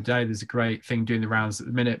something the other day. There's a great thing doing the rounds at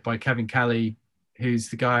the minute by Kevin Kelly, who's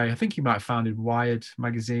the guy, I think he might have founded Wired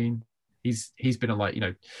magazine. He's been a, like, you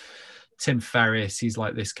know, Tim Ferriss. He's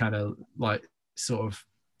like this kind of like sort of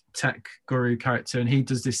tech guru character, and he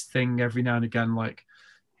does this thing every now and again, like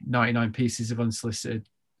 99 pieces of unsolicited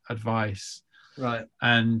advice. Right.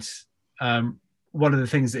 And one of the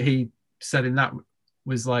things that he said in that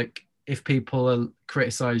was like, if people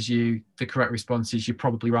criticize you, the correct response is, you're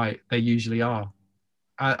probably right. They usually are.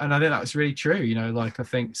 And I think that's really true. You know, like, I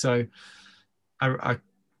think so.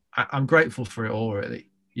 I'm grateful for it all, really.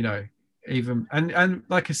 You know, even and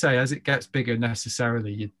like I say, as it gets bigger,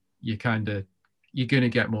 necessarily you're going to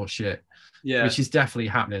get more shit, which is definitely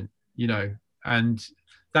happening. You know, and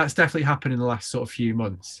that's definitely happened in the last sort of few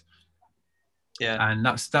months. And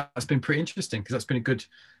that's been pretty interesting, because that's been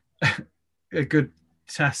a good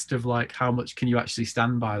test of like, how much can you actually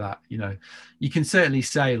stand by that. You know, you can certainly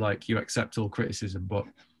say like you accept all criticism, but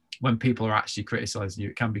when people are actually criticizing you,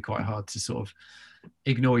 it can be quite hard to sort of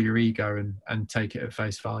ignore your ego and take it at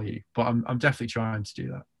face value. But I'm definitely trying to do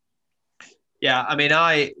that. Yeah, I mean,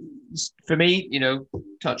 for me, you know,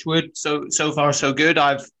 touch wood, so far so good.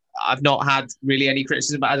 I've not had really any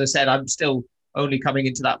criticism, but as I said, I'm still only coming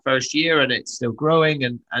into that first year, and it's still growing.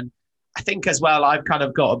 And I think as well, I've kind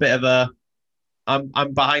of got a bit of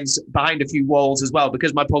I'm behind a few walls as well,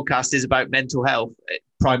 because my podcast is about mental health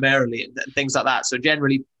primarily and things like that. So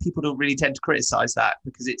generally, people don't really tend to criticize that,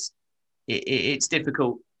 because it's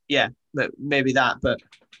difficult. Yeah, maybe that, but.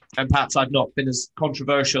 And perhaps I've not been as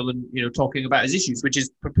controversial and, you know, talking about his issues, which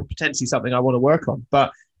is potentially something I want to work on.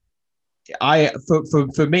 But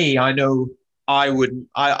for me, I know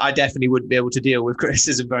I definitely wouldn't be able to deal with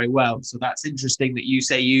criticism very well. So that's interesting that you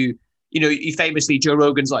say you famously, Joe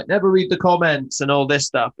Rogan's like, never read the comments and all this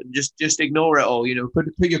stuff, and just ignore it all. You know,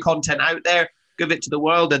 put your content out there, give it to the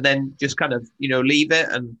world, and then just kind of, you know, leave it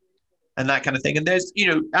and that kind of thing. And there's, you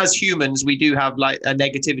know, as humans, we do have like a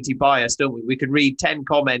negativity bias, don't we? We can read 10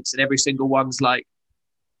 comments and every single one's like,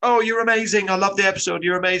 oh, you're amazing. I love the episode.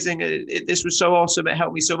 You're amazing. This was so awesome. It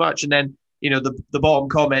helped me so much. And then, you know, the bottom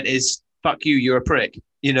comment is, fuck you, you're a prick,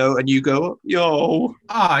 you know, and you go, yo.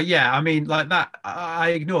 Yeah. I mean, like that, I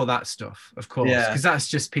ignore that stuff, of course, because that's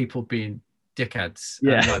just people being dickheads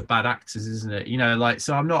and like bad actors, isn't it? You know, like,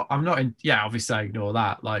 so I'm not in, obviously I ignore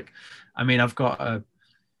that. Like, I mean, I've got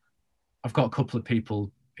a couple of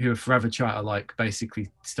people who are forever trying to like basically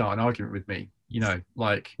start an argument with me, you know,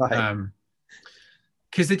 like,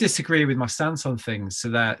 because they disagree with my stance on things. So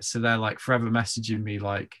they're like forever messaging me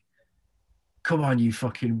like, come on, you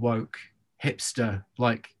fucking woke hipster,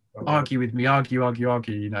 like argue with me, argue,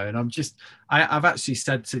 you know. And I've actually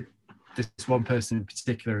said to this one person in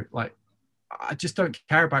particular, like, I just don't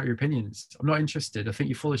care about your opinions. I'm not interested. I think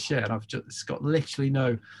you're full of shit. And I've just got literally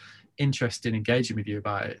no interest in engaging with you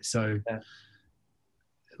about it. So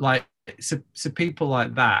like, so people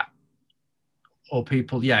like that, or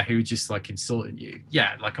people who just like insulting you,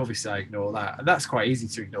 like obviously I ignore that, and that's quite easy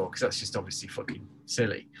to ignore because that's just obviously fucking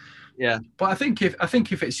silly. But I think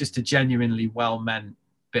if it's just a genuinely well-meant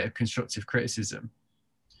bit of constructive criticism,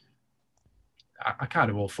 I kind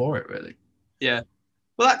of all for it, really.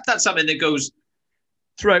 Well, that's something that goes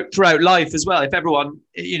throughout life as well. If everyone,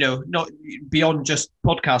 you know, not beyond just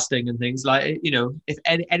podcasting and things, like, you know, if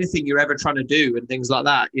anything you're ever trying to do and things like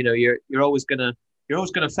that, you know, you're always gonna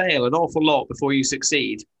fail an awful lot before you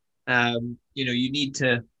succeed. You know, you need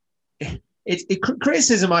to.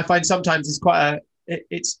 Criticism, I find sometimes is quite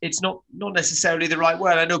it's not necessarily the right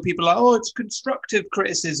word. I know people are like, oh, it's constructive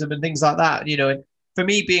criticism and things like that. You know, and for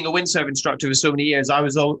me, being a windsurf instructor for so many years, I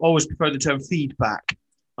was always prefer the term feedback.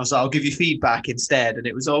 I was like, I'll give you feedback instead. And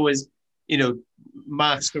it was always, you know,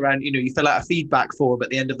 masked around, you know, you fill out a feedback form at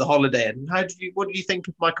the end of the holiday. And what do you think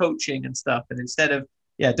of my coaching and stuff? And instead of,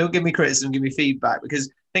 don't give me criticism, give me feedback. Because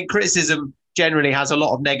I think criticism generally has a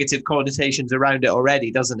lot of negative connotations around it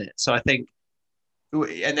already, doesn't it? So I think,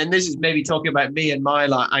 and then this is maybe talking about me and my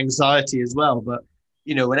like anxiety as well. But,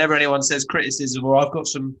 you know, whenever anyone says criticism, or I've got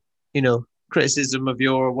some, you know, criticism of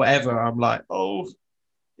your whatever, I'm like, oh,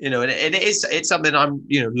 you know, and it's something I'm,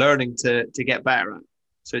 you know, learning to get better at.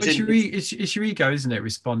 So it's your ego, isn't it,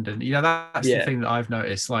 responding? You know, that's the thing that I've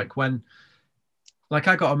noticed. Like when, like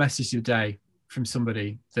I got a message the other day from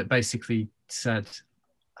somebody that basically said,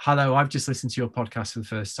 hello, I've just listened to your podcast for the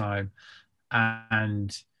first time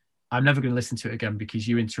and I'm never going to listen to it again because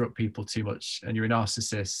you interrupt people too much and you're a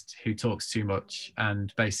narcissist who talks too much.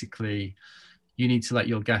 And basically you need to let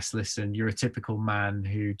your guests listen. You're a typical man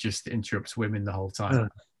who just interrupts women the whole time.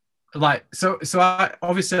 Like, so I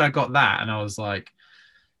obviously I got that and I was like,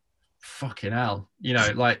 fucking hell, you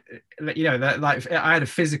know, like, you know, that, like I had a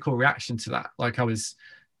physical reaction to that. Like I was,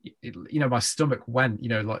 you know, my stomach went, you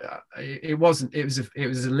know, like it was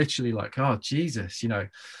literally like, oh Jesus, you know.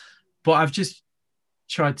 But I've just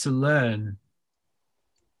tried to learn.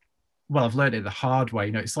 Well, I've learned it the hard way.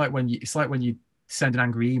 You know, it's like when you send an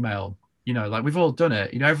angry email. You know, like we've all done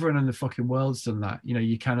it. You know, everyone in the fucking world's done that. You know,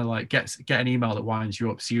 you kind of like get an email that winds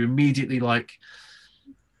you up, so you immediately like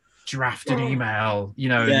draft an email. You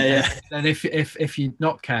know, and if you're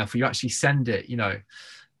not careful, you actually send it. You know,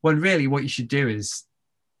 when really what you should do is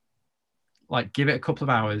like give it a couple of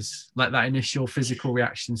hours, let that initial physical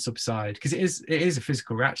reaction subside, because it is a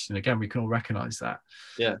physical reaction. Again, we can all recognize that.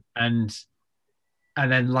 Yeah. And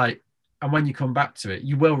then like, and when you come back to it,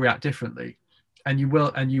 you will react differently, and you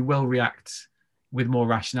will react with more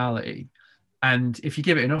rationality. And if you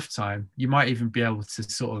give it enough time, you might even be able to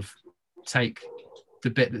sort of take the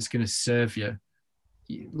bit that's going to serve you,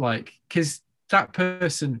 like, because that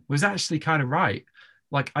person was actually kind of right.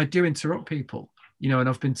 Like I do interrupt people, you know, and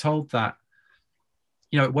I've been told that,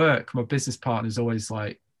 you know, at work, my business partner's always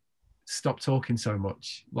like, stop talking so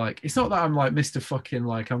much. Like, it's not that I'm like Mr. Fucking,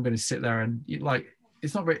 like, I'm going to sit there and like,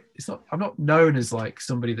 I'm not known as like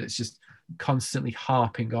somebody that's just constantly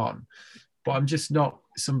harping on, but I'm just not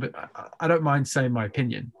somebody, I don't mind saying my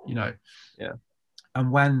opinion, you know? Yeah.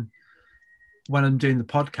 And when I'm doing the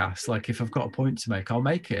podcast, like if I've got a point to make, I'll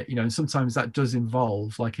make it, you know, and sometimes that does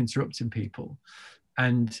involve like interrupting people.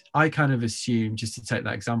 And I kind of assume, just to take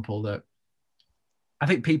that example, that I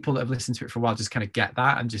think people that have listened to it for a while just kind of get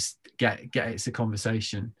that and just get it's a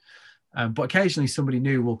conversation. But occasionally somebody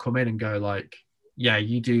new will come in and go like, yeah,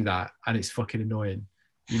 you do that and it's fucking annoying,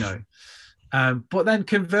 you know. But then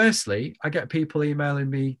conversely, I get people emailing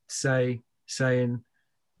me saying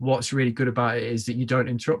what's really good about it is that you don't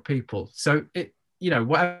interrupt people. So it, you know,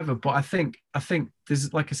 whatever. But I think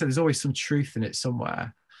there's, like I said, there's always some truth in it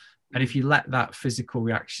somewhere. And if you let that physical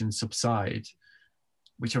reaction subside,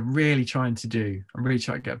 which I'm really trying to do, I'm really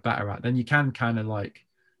trying to get better at, then you can kind of like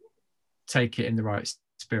take it in the right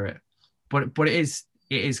spirit. But it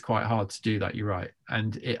is quite hard to do that. You're right.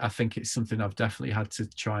 And I think it's something I've definitely had to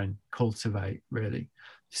try and cultivate, really.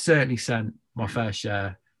 Certainly sent my fair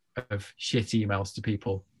share of shit emails to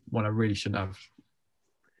people when I really shouldn't have.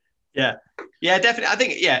 Yeah, definitely. I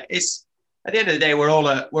think, it's, at the end of the day, we're all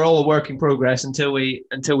a work in progress until we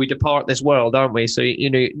depart this world, aren't we? So, you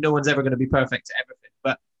know, no one's ever going to be perfect at everything.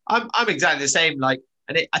 But I'm exactly the same. Like,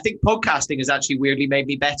 and I think podcasting has actually weirdly made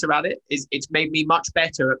me better at it. It's made me much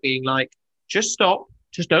better at being like, just stop,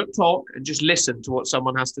 just don't talk, and just listen to what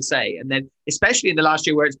someone has to say. And then, especially in the last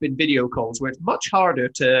year where it's been video calls, where it's much harder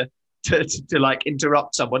to like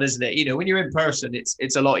interrupt someone, isn't it? You know, when you're in person,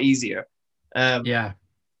 it's a lot easier. Yeah.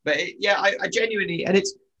 But I genuinely, and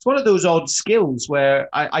it's one of those odd skills where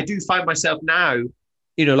I do find myself now,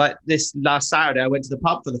 you know, like this last Saturday, I went to the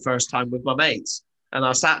pub for the first time with my mates, and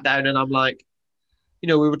I sat down and I'm like, you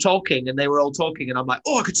know, we were talking and they were all talking, and I'm like,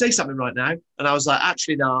 oh, I could say something right now. And I was like,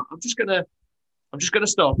 actually, no, I'm just gonna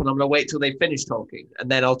stop and I'm gonna wait till they finish talking and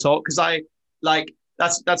then I'll talk, because I like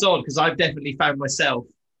that's odd, because I've definitely found myself,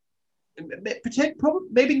 probably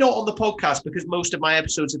maybe not on the podcast because most of my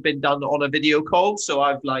episodes have been done on a video call, so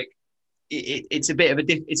I've like it's a bit of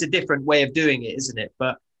it's a different way of doing it, isn't it?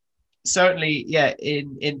 But certainly, yeah,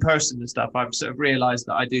 in person and stuff, I've sort of realized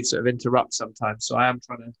that I do sort of interrupt sometimes, so I am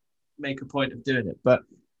trying to make a point of doing it. But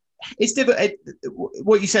it's different.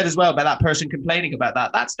 What you said as well about that person complaining about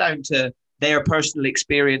that's down to their personal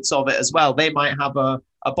experience of it as well. They might have a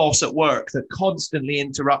boss at work that constantly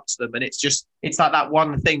interrupts them, and it's like that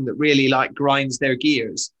one thing that really like grinds their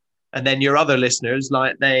gears. And then your other listeners,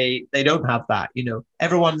 like they don't have that. You know,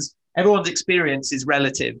 everyone's experience isn't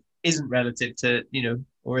relative to, you know,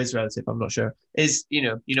 or is relative. I'm not sure. You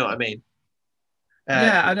know what I mean?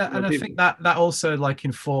 Yeah, and I think that also like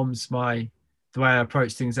informs the way I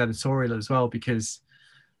approach things editorial as well, because,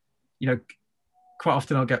 you know, quite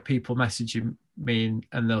often I'll get people messaging me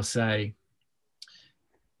and they'll say,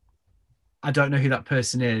 I don't know who that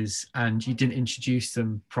person is, and you didn't introduce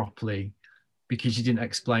them properly because you didn't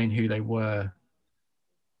explain who they were.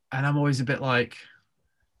 And I'm always a bit like,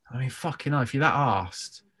 I mean, fucking hell, if you're that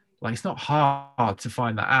arsed, Like, it's not hard to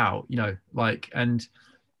find that out, you know, like, and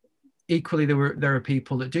equally there are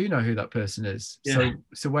people that do know who that person is. Yeah.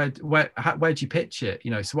 So where do you pitch it?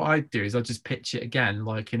 You know, so what I do is I just pitch it again,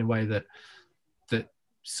 like in a way that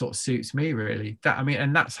sort of suits me, really. That, I mean,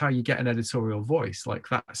 and that's how you get an editorial voice. Like,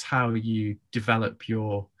 that's how you develop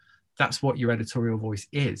that's what your editorial voice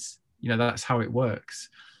is. You know, that's how it works.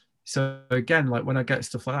 So again, like when I get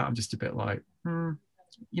stuff like that, I'm just a bit like, you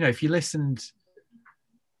know, if you listened,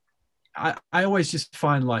 I always just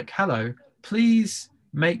find like, hello, please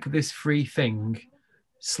make this free thing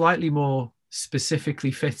slightly more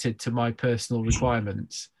specifically fitted to my personal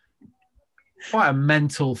requirements. Quite a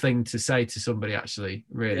mental thing to say to somebody, actually,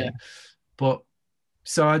 really. Yeah. But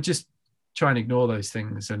so I just try and ignore those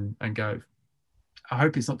things and go, I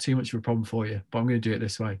hope it's not too much of a problem for you, but I'm going to do it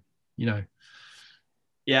this way, you know.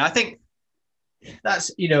 Yeah, I think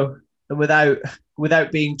that's, you know,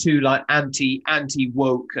 without being too like anti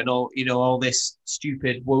woke and all, you know, all this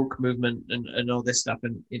stupid woke movement and all this stuff.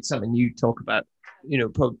 And it's something you talk about, you know,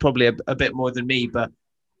 probably a bit more than me. But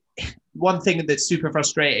one thing that's super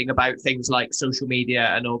frustrating about things like social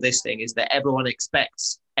media and all this thing is that everyone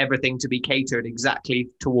expects everything to be catered exactly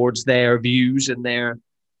towards their views and their,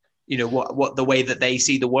 you know, what the way that they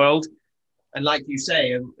see the world. And like you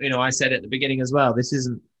say, and you know, I said at the beginning as well, it's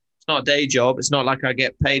not a day job. It's not like I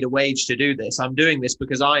get paid a wage to do this. I'm doing this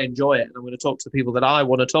because I enjoy it, and I'm going to talk to the people that I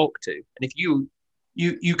want to talk to. And if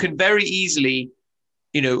you can very easily,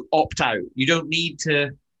 you know, opt out. You don't need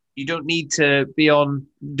to be on.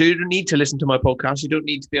 You don't need to listen to my podcast. You don't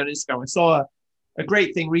need to be on Instagram. I saw a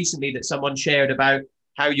great thing recently that someone shared about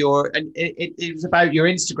how and it was about your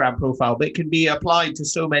Instagram profile, but it can be applied to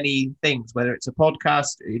so many things, whether it's a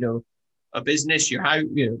podcast, you know, a business, your house,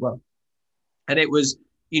 you know, well, and it was,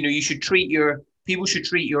 you know, people should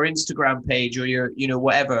treat your Instagram page or your, you know,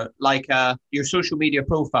 whatever, like your social media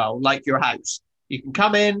profile, like your house. You can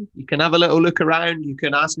come in, you can have a little look around, you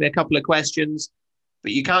can ask me a couple of questions,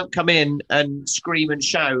 but you can't come in and scream and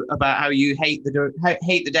shout about how you hate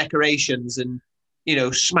the decorations and, you know,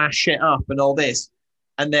 smash shit up and all this,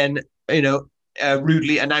 and then, you know,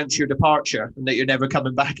 rudely announce your departure and that you're never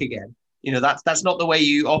coming back again. You know, that's not the way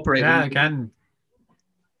you operate. Yeah, again,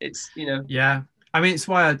 it's, you know. Yeah, I mean,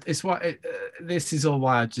 this is all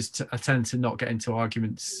why I tend to not get into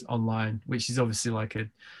arguments online, which is obviously like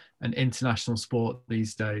an international sport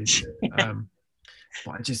these days.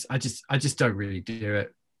 But I just don't really do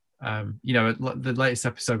it. You know, the latest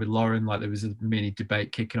episode with Lauren, like there was a mini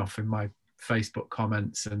debate kicking off in my Facebook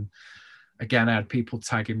comments, and again, I had people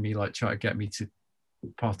tagging me, like trying to get me to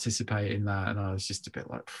participate in that, and I was just a bit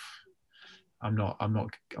like, I'm not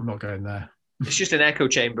going there. It's just an echo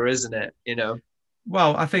chamber, isn't it? You know.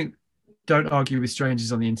 Well, I think don't argue with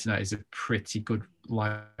strangers on the internet is a pretty good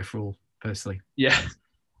life rule, personally. Yeah,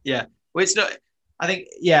 yeah. Well, it's not. I think,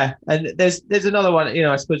 yeah. And there's another one. You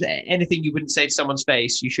know, I suppose anything you wouldn't say to someone's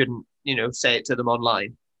face, you shouldn't, you know, say it to them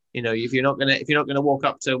online. You know, if you're not gonna walk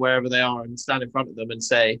up to wherever they are and stand in front of them and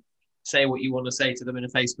say what you want to say to them in a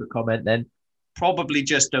Facebook comment, then probably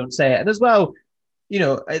just don't say it. And as well, you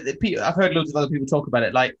know, I've heard loads of other people talk about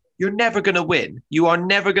it. Like, you're never going to win. You are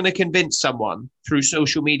never going to convince someone through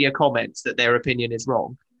social media comments that their opinion is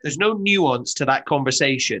wrong. There's no nuance to that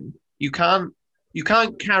conversation. You can't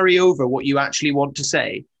carry over what you actually want to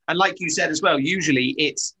say. And like you said as well, usually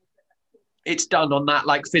it's done on that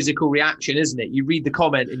like physical reaction, isn't it? You read the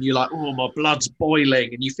comment and you're like, oh, my blood's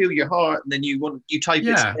boiling, and you feel your heart, and then you type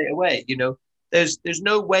it straight away. You know, there's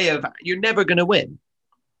no way of, you're never going to win.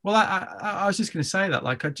 Well, I was just going to say that,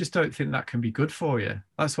 like, I just don't think that can be good for you.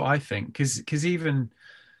 That's what I think. Because even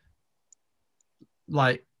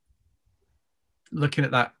like looking at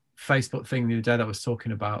that Facebook thing the other day that I was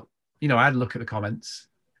talking about, you know, I had a look at the comments,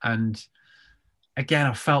 and again,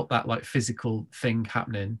 I felt that like physical thing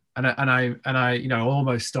happening, and I, you know,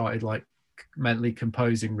 almost started like mentally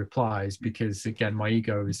composing replies, because again, my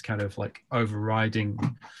ego is kind of like overriding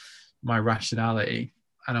my rationality,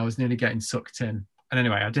 and I was nearly getting sucked in. And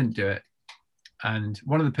anyway, I didn't do it. And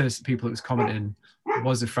one of the people that was commenting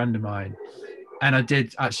was a friend of mine, and I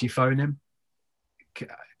did actually phone him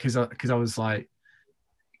because I was like,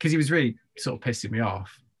 because he was really sort of pissing me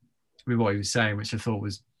off with what he was saying, which I thought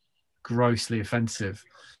was grossly offensive.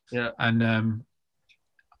 Yeah. And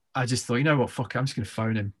I just thought, you know what, fuck it, I'm just going to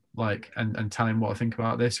phone him, like, and tell him what I think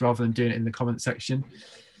about this, rather than doing it in the comment section.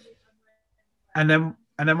 And then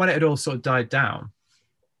when it had all sort of died down,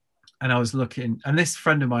 and I was looking, and this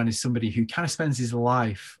friend of mine is somebody who kind of spends his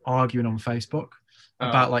life arguing on Facebook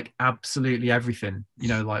about like absolutely everything, you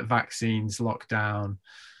know, like vaccines, lockdown,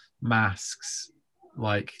 masks,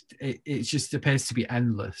 Like it just appears to be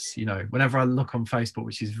endless. You know, whenever I look on Facebook,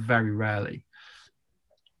 which is very rarely,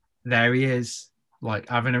 there he is, like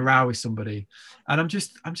having a row with somebody, and I'm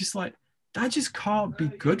just like, that just can't be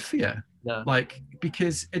good for you. No. Like,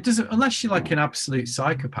 because it doesn't, unless you're like an absolute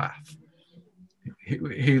psychopath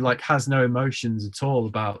who like has no emotions at all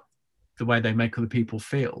about the way they make other people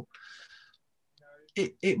feel.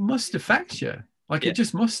 It must affect you. Like, it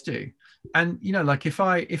just must do. And you know, like if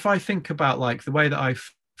I think about like the way that I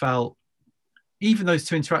felt, even those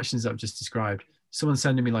two interactions that I've just described, someone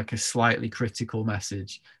sending me like a slightly critical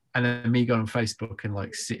message, and then me going on Facebook and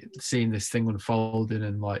like seeing this thing unfolding,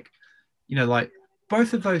 and like, you know, like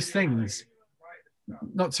both of those things,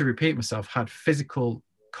 not to repeat myself, had physical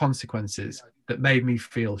consequences that made me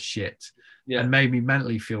feel shit and made me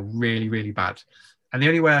mentally feel really, really bad. And the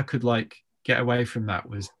only way I could like get away from that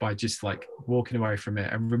was by just like walking away from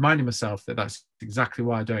it and reminding myself that that's exactly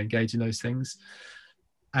why I don't engage in those things.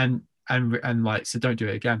 And like, so don't do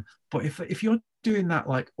it again. But if you're doing that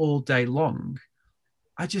like all day long,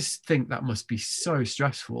 I just think that must be so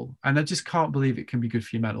stressful, and I just can't believe it can be good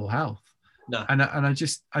for your mental health. No. And I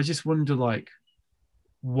just wonder like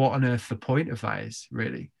what on earth the point of that is,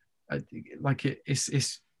 really. Like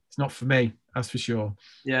it's not for me, that's for sure.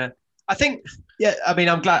 Yeah. I think, I mean,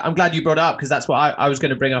 I'm glad you brought it up, because that's what I was going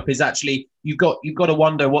to bring up, is actually you've got to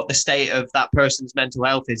wonder what the state of that person's mental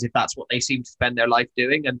health is if that's what they seem to spend their life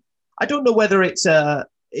doing. And I don't know whether it's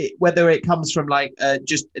whether it comes from like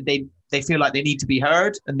just they feel like they need to be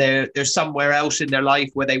heard, and there's somewhere else in their life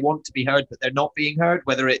where they want to be heard but they're not being heard,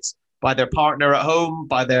 whether it's by their partner at home,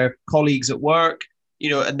 by their colleagues at work, you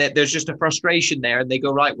know, and there's just a frustration there, and they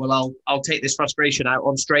go, right, well, I'll take this frustration out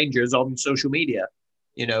on strangers on social media,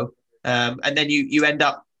 you know. And then you end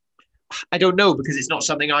up, I don't know, because it's not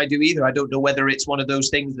something I do either. I don't know whether it's one of those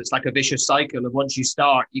things that's like a vicious cycle of once you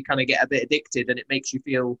start, you kind of get a bit addicted and it makes you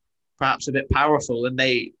feel perhaps a bit powerful, and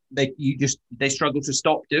they struggle to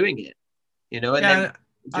stop doing it, you know. And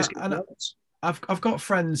then I've got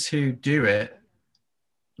friends who do it,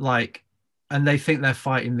 like, and they think they're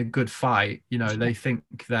fighting the good fight, you know. They think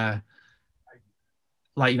they're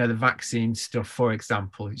like, you know, the vaccine stuff, for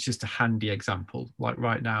example. It's just a handy example, like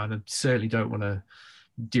right now, and I certainly don't want to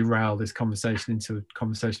derail this conversation into a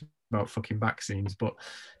conversation about fucking vaccines, but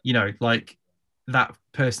you know, like that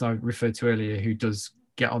person I referred to earlier who does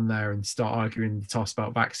get on there and start arguing the toss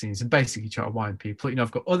about vaccines and basically try to wind people, you know,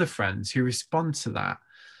 I've got other friends who respond to that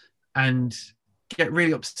and get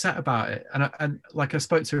really upset about it. And like I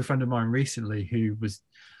spoke to a friend of mine recently who was,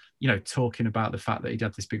 you know, talking about the fact that he'd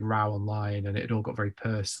had this big row online and it had all got very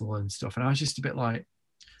personal and stuff, and I was just a bit like,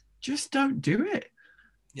 just don't do it.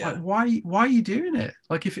 Like, why are you doing it?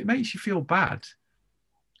 Like, if it makes you feel bad,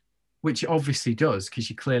 which it obviously does because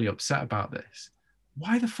you're clearly upset about this,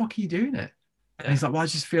 why the fuck are you doing it? And he's like, well, I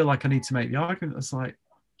just feel like I need to make the argument. It's like,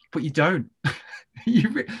 but you don't.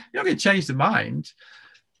 You're not going to change the mind.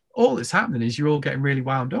 All that's happening is you're all getting really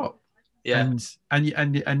wound up. And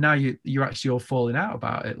now you're actually all falling out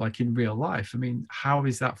about it, like in real life. I mean, how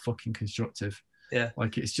is that fucking constructive? Yeah.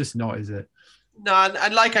 Like, it's just not, is it? No,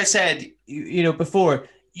 and like I said, you know, before,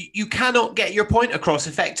 you cannot get your point across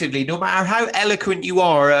effectively, no matter how eloquent you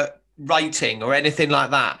are at writing or anything like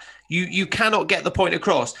that. You cannot get the point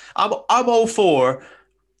across. I'm all for,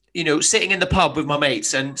 you know, sitting in the pub with my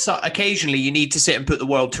mates, and so occasionally you need to sit and put the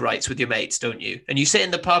world to rights with your mates, don't you? And you sit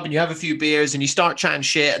in the pub and you have a few beers and you start chatting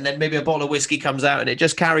shit, and then maybe a bottle of whiskey comes out and it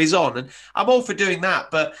just carries on. And I'm all for doing that,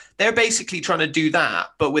 but they're basically trying to do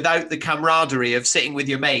that, but without the camaraderie of sitting with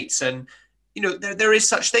your mates. And you know, there is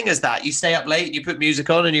such thing as that. You stay up late and you put music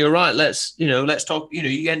on and you're right, let's talk. You know,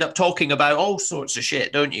 you end up talking about all sorts of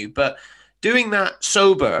shit, don't you? But doing that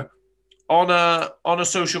sober on a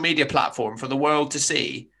social media platform for the world to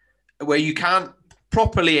see, where you can't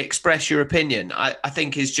properly express your opinion, I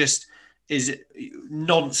think is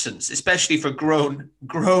nonsense, especially for grown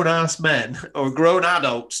ass men or grown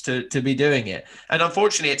adults to be doing it. And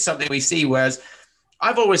unfortunately, it's something we see. Whereas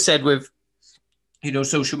I've always said with, you know,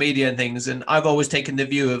 social media and things, and I've always taken the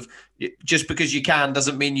view of just because you can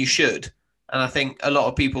doesn't mean you should. And I think a lot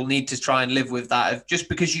of people need to try and live with that. If just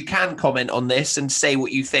because you can comment on this and say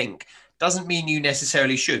what you think doesn't mean you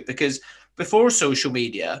necessarily should. Because before social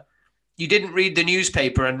media, you didn't read the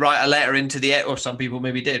newspaper and write a letter into the, or some people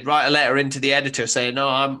maybe did, write a letter into the editor saying, no,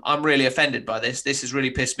 I'm really offended by this. This has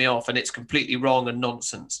really pissed me off and it's completely wrong and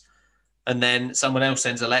nonsense. And then someone else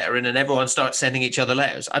sends a letter in and everyone starts sending each other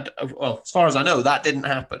letters. Well, as far as I know, that didn't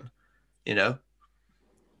happen, you know?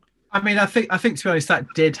 I mean, I think to be honest, that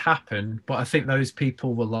did happen, but I think those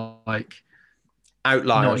people were like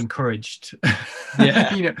outliers, not encouraged.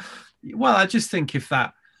 Yeah. You know, well, I just think if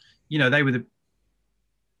that, you know, they were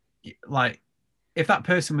like if that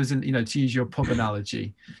person was in, to use your pub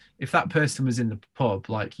analogy, if that person was in the pub,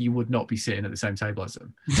 like you would not be sitting at the same table as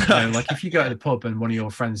them. Like if you go to the pub and one of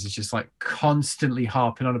your friends is just like constantly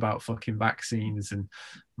harping on about fucking vaccines and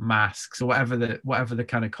masks or whatever the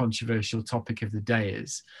kind of controversial topic of the day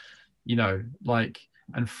is, like,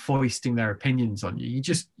 and foisting their opinions on you, you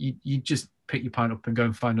just pick your pint up and go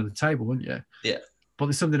and find another table, wouldn't you? Yeah. But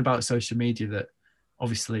there's something about social media that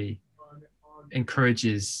obviously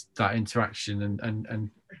encourages that interaction and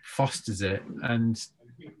fosters it. And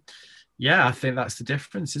yeah, I think that's the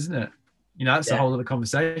difference, isn't it? That's the whole of the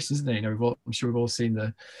conversation, isn't it? I'm sure we've all seen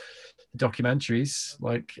the documentaries.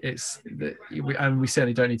 Like and we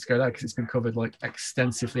certainly don't need to go there because it's been covered like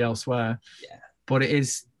extensively elsewhere. Yeah. But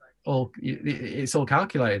it's all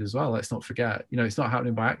calculated as well. Let's not forget. It's not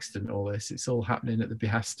happening by accident. All this, it's all happening at the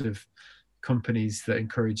behest of companies that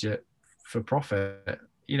encourage it for profit.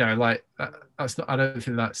 Like that's not. I don't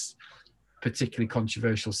think that's a particularly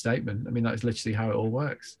controversial statement. I mean, that is literally how it all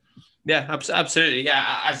works. Yeah, absolutely.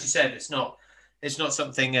 Yeah, as you said, it's not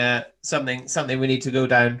something we need to go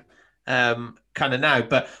down kind of now.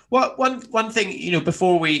 But one thing,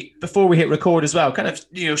 before we hit record as well, kind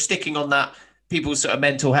of sticking on that people's sort of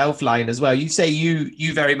mental health line as well. You say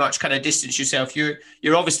you very much kind of distance yourself.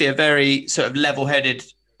 You're obviously a very sort of level-headed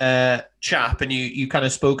chap, and you kind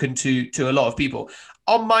of spoken to a lot of people.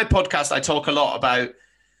 On my podcast, I talk a lot about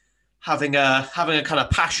having a kind of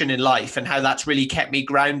passion in life and how that's really kept me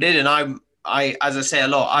grounded. And I as I say a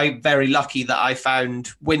lot, I'm very lucky that I found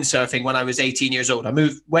windsurfing when I was 18 years old. I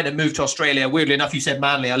moved to Australia. Weirdly enough, you said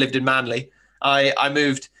Manly. I lived in Manly. I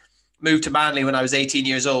moved to Manly when I was 18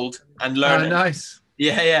 years old and learned. Oh, nice.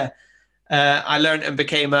 Yeah. I learned and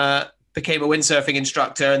became a windsurfing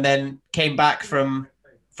instructor, and then came back from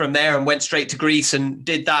there and went straight to Greece and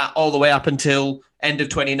did that all the way up until end of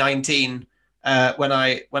 2019. When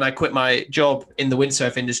I quit my job in the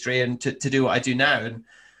windsurf industry and to do what I do now. And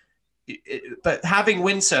but having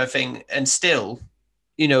windsurfing and still,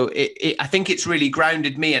 I think it's really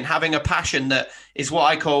grounded me, and having a passion that is what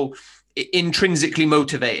I call intrinsically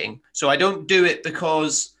motivating. So I don't do it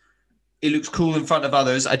because it looks cool in front of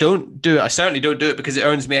others. I certainly don't do it because it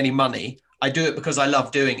earns me any money. I do it because I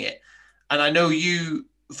love doing it. And I know you,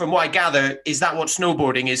 from what I gather, is that what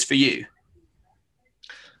snowboarding is for you?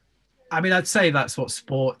 I mean, I'd say that's what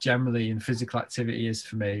sport generally and physical activity is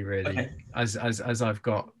for me, really. Okay. As I've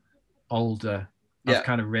got older, I've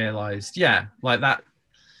kind of realized, like that,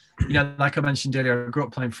 like I mentioned earlier, I grew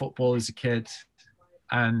up playing football as a kid,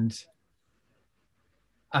 and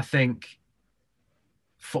I think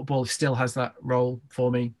football still has that role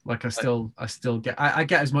for me. Like I still get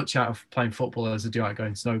as much out of playing football as I do out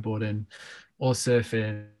going snowboarding or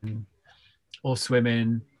surfing or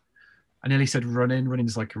swimming. I nearly said running. Running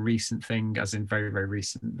is like a recent thing, as in very, very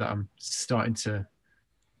recent, that I'm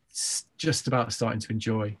just about starting to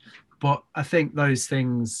enjoy. But I think those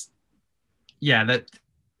things, that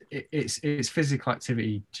it's physical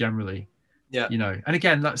activity generally. Yeah. And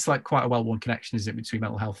again, that's like quite a well-worn connection, isn't it, between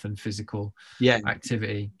mental health and physical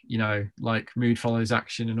activity, like mood follows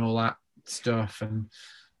action and all that stuff. And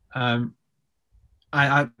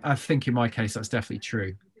I think in my case, that's definitely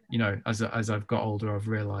true. As I've got older, I've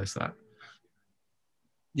realized that.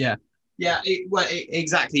 Yeah.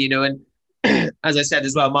 Exactly. And as I said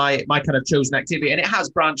as well, my kind of chosen activity, and it has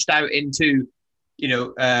branched out into,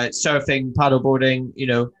 surfing, paddleboarding,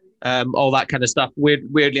 all that kind of stuff.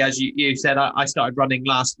 Weirdly, as you said, I started running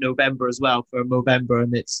last November as well for Movember,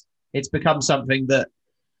 and it's become something that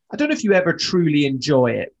I don't know if you ever truly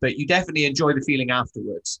enjoy it, but you definitely enjoy the feeling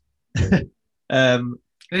afterwards.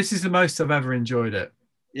 This is the most I've ever enjoyed it.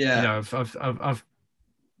 Yeah. I've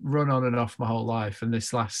run on and off my whole life, and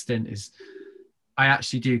this last stint I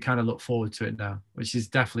actually do kind of look forward to it now, which is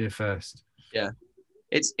definitely a first. Yeah.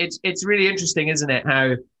 It's really interesting, isn't it?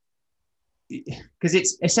 How, because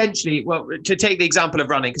it's essentially, well, to take the example of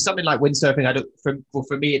running, because something like windsurfing,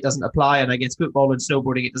 for me, it doesn't apply. And I guess football and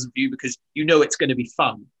snowboarding, it doesn't for you because it's going to be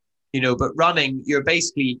fun, but running, you're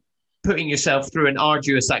basically putting yourself through an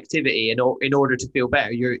arduous activity in order to feel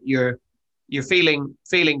better. You're feeling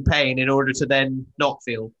pain in order to then not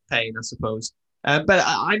feel pain, I suppose. But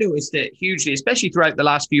I noticed it hugely, especially throughout the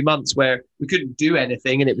last few months where we couldn't do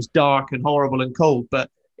anything and it was dark and horrible and cold. But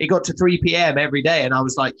it got to 3 p.m. every day, and I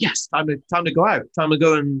was like, yes, time to go out, time to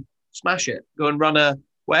go and smash it, go and run a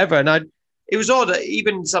whatever. And it was odd,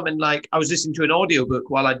 even something like I was listening to an audiobook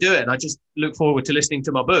while I do it, and I just look forward to listening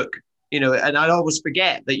to my book, and I'd always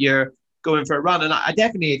forget that you're going for a run. And I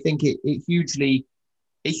definitely think it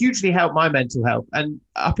hugely helped my mental health. And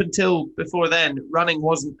up until before then, running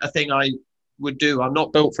wasn't a thing I would do. I'm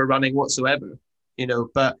not built for running whatsoever,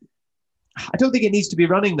 but I don't think it needs to be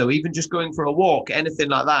running though. Even just going for a walk, anything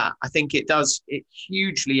like that, I think it does. It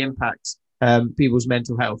hugely impacts people's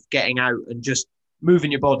mental health. Getting out and just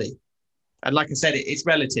moving your body. And like I said, it's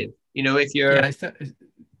relative. You know, if you're, Yeah,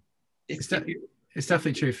 it's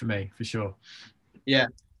definitely true for me, for sure. yeah,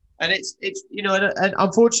 and it's you know, and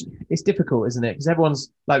unfortunately, it's difficult, isn't it? Because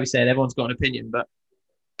everyone's, like we said, everyone's got an opinion, but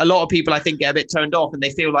a lot of people I think get a bit turned off and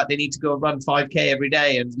they feel like they need to go and run 5K every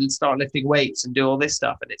day and start lifting weights and do all this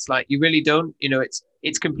stuff. And it's like, you really don't. You know,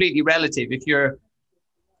 it's completely relative. If you're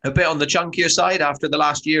a bit on the chunkier side after the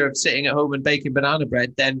last year of sitting at home and baking banana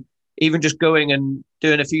bread, then even just going and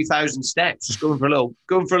doing a few thousand steps, just going for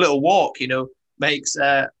a little walk, you know, makes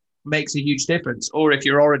a huge difference. Or if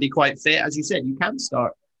you're already quite fit, as you said, you can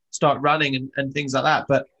start running and things like that.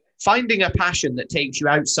 But finding a passion that takes you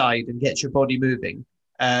outside and gets your body moving,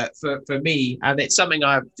 for me, and it's something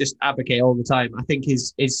I just advocate all the time, I think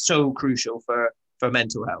is so crucial for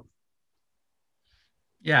mental health.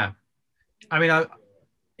 Yeah, I mean,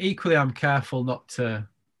 I'm careful not to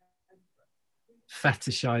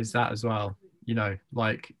fetishize that as well, you know,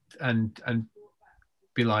 like and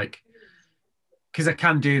be like, because I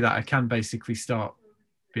can do that. I can basically start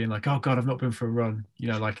being like, oh God, I've not been for a run, you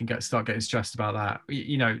know, like, and start getting stressed about that.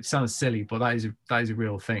 You know, it sounds silly, but that is a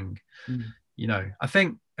real thing. You know, I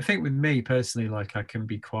think with me personally, like, I can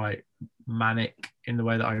be quite manic in the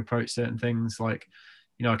way that I approach certain things. Like,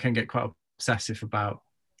 you know, I can get quite obsessive about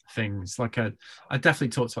things. Like, I definitely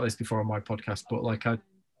talked about this before on my podcast, but like, I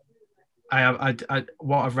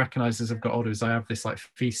what I've recognized as I've got older is I have this like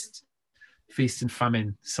feast and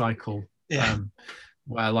famine cycle. Yeah.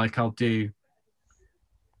 Where like I'll do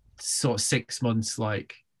sort of 6 months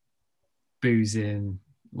like boozing,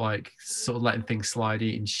 like sort of letting things slide,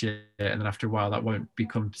 eating shit, and then after a while that won't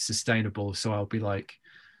become sustainable. So I'll be like,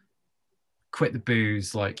 quit the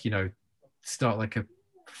booze, like, you know, start like a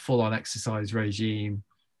full-on exercise regime,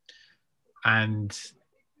 and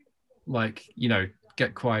like, you know,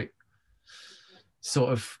 get quite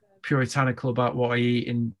sort of puritanical about what I eat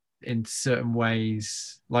in certain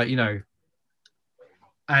ways, like, you know.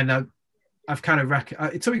 And I've kind of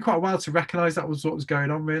it took me quite a while to recognize that was what was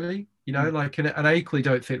going on, really, you know. Like, and I equally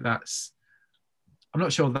don't think I'm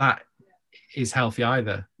not sure that is healthy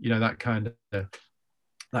either, you know, that kind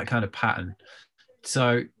of pattern.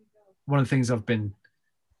 So one of the things I've been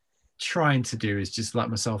trying to do is just let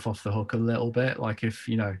myself off the hook a little bit. Like, if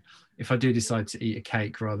I do decide to eat a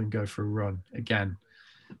cake rather than go for a run, again,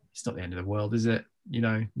 it's not the end of the world, is it? You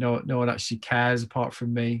know, no one actually cares apart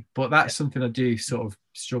from me. But that's something I do sort of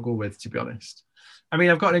struggle with, to be honest. I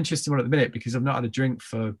mean, I've got an interesting one at the minute because I've not had a drink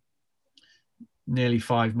for nearly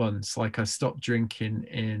 5 months. Like, I stopped drinking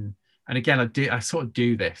and again, I sort of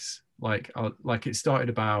do this. Like, it started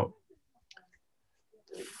about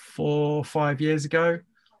 4 or 5 years ago.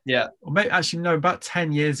 Yeah. Or maybe actually no, about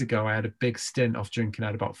 10 years ago, I had a big stint off drinking. I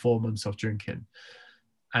had about 4 months off drinking.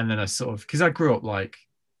 And then I sort of, because I grew up like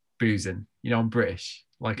boozing, you know, I'm British,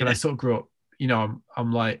 like, and I sort of grew up, you know,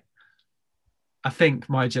 I'm like, I think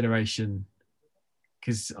my generation,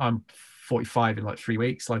 because I'm 45 in like 3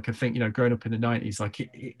 weeks, like, I think, you know, growing up in the 90s, like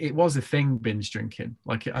it was a thing, binge drinking.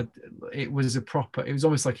 Like, it was it was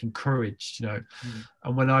almost like encouraged, you know.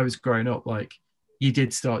 And when I was growing up, like, you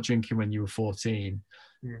did start drinking when you were 14,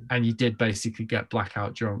 and you did basically get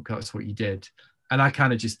blackout drunk. That's what you did. And I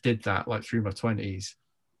kind of just did that like through my 20s,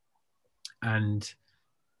 and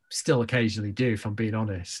still occasionally do, if I'm being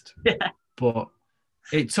honest. But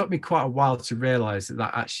it took me quite a while to realize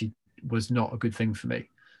that actually was not a good thing for me.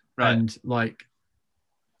 Right. And like,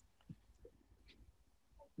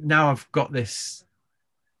 now I've got this.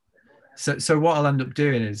 So what I'll end up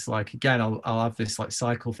doing is, like, again, I'll have this like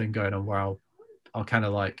cycle thing going on where I'll kind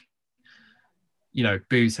of like, you know,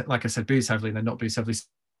 booze, like I said, booze heavily and then not booze heavily. So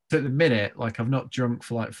at the minute, like, I've not drunk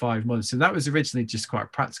for like 5 months. And that was originally just quite a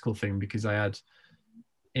practical thing because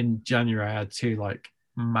in January, I had 2 like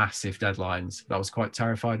massive deadlines that I was quite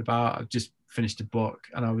terrified about. I just finished a book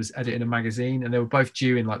and I was editing a magazine, and they were both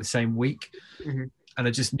due in like the same week. And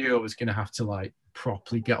I just knew I was going to have to like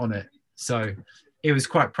properly get on it. So it was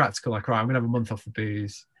quite practical. Like, right, I'm going to have a month off the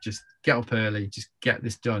booze, just get up early, just get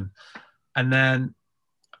this done. And then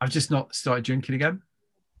I've just not started drinking again.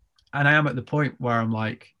 And I am at the point where I'm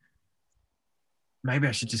like, maybe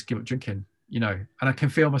I should just give up drinking, you know. And I can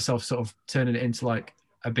feel myself sort of turning it into like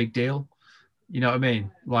a big deal. You know what I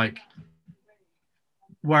mean? Like,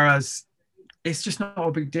 whereas it's just not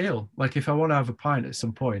a big deal. Like, if I want to have a pint at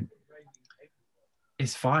some point,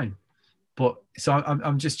 it's fine. But so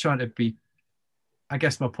I'm just trying to be, I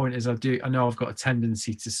guess my point is I know I've got a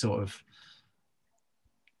tendency to sort of,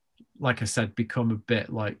 like I said, become a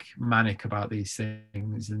bit like manic about these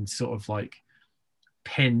things and sort of like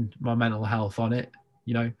pin my mental health on it,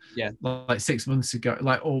 you know. Yeah. Like 6 months ago,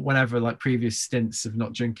 like, or whenever, like previous stints of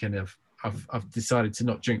not drinking, I've decided to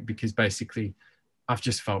not drink because basically I've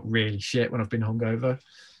just felt really shit when I've been hungover,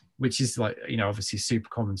 which is like, you know, obviously a super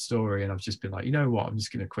common story. And I've just been like, you know what, I'm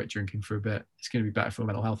just going to quit drinking for a bit. It's going to be better for my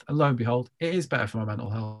mental health. And lo and behold, it is better for my mental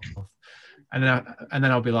health. And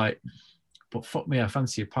then I'll be like, but fuck me, I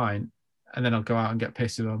fancy a pint. And then I'll go out and get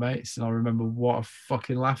pissed with my mates, and I'll remember what a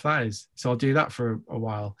fucking laugh that is. So I'll do that for a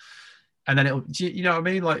while, and then it'll, you know what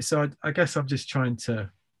I mean? Like, so I guess I'm just trying to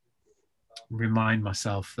remind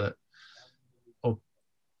myself that, or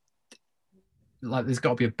like, there's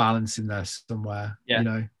got to be a balance in there somewhere. Yeah. You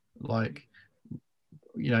know, like,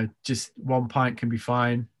 you know, just one pint can be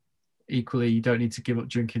fine. Equally, you don't need to give up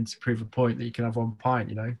drinking to prove a point that you can have one pint,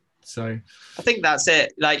 you know? So I think that's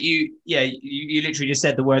it. Like you literally just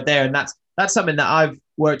said the word there, and that's something that I've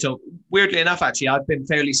worked on. Weirdly enough, actually, I've been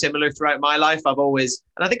fairly similar throughout my life. I've always,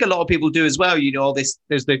 and I think a lot of people do as well. You know, all this,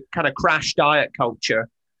 there's the kind of crash diet culture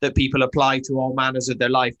that people apply to all manners of their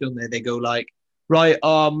life, don't they? They go like, right,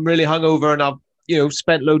 I'm really hungover and I've, you know,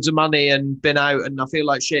 spent loads of money and been out and I feel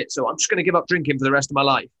like shit, so I'm just going to give up drinking for the rest of my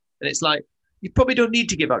life. And it's like, you probably don't need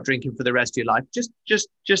to give up drinking for the rest of your life. Just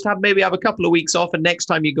have a couple of weeks off, and next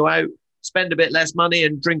time you go out, spend a bit less money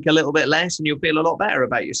and drink a little bit less, and you'll feel a lot better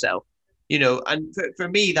about yourself. You know, and for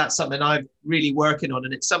me, that's something I'm really working on,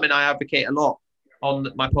 and it's something I advocate a lot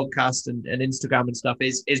on my podcast and Instagram and stuff.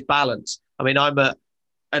 Is balance. I mean, I'm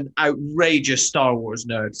an outrageous Star Wars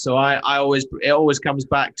nerd, so it always comes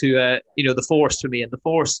back to you know, the Force for me, and the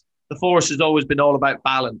Force has always been all about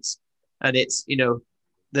balance, and it's, you know,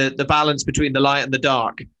 the balance between the light and the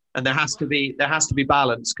dark, and there has to be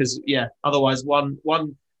balance, because otherwise one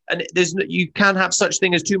and you can have such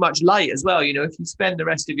thing as too much light as well. You know, if you spend the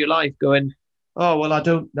rest of your life going, oh well, I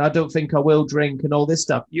don't think I will drink and all this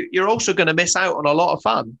stuff, you're also going to miss out on a lot of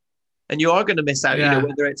fun, and you are going to miss out. You know,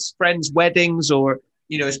 whether it's friends' weddings or,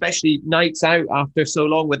 you know, especially nights out after so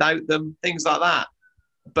long without them, things like that.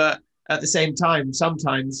 But at the same time,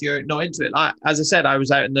 sometimes you're not into it. As I said, I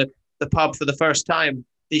was out in the pub for the first time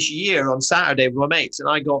this year on Saturday with my mates, and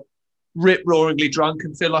I got rip-roaringly drunk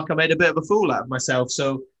and feel like I made a bit of a fool out of myself.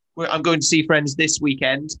 So I'm going to see friends this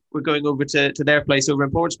weekend. We're going over to their place over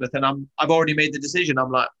in Portsmouth, and I've already made the decision.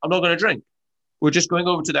 I'm like, I'm not going to drink. We're just going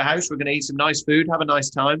over to their house. We're going to eat some nice food, have a nice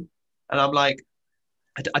time. And I'm like,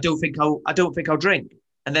 I don't think I'll drink.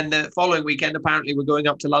 And then the following weekend, apparently we're going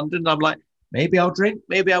up to London. And I'm like, maybe I'll drink,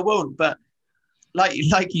 maybe I won't. But like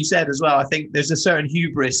you said as well, I think there's a certain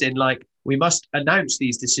hubris in, like, we must announce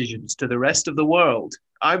these decisions to the rest of the world.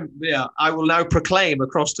 I will now proclaim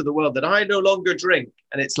across to the world that I no longer drink.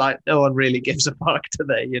 And it's like, no one really gives a fuck, do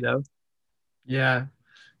they, you know? Yeah.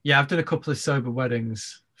 I've done a couple of sober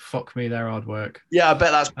weddings. Fuck me, they're hard work. Yeah, I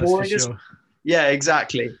bet that's boring. For sure. Yeah,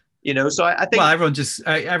 exactly. You know, so I think, well, everyone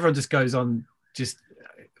just goes on, just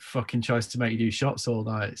fucking tries to make you do shots all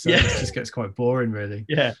night. So it just gets quite boring, really.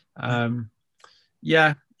 Yeah.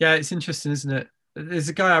 Yeah, it's interesting, isn't it? There's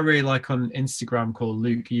a guy I really like on Instagram called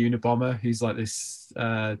Luke Unabomber, who's like this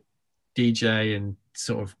DJ and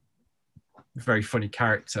sort of very funny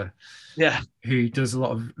character. Yeah. Who does a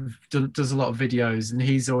lot of videos, and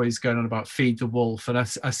he's always going on about feed the wolf. And I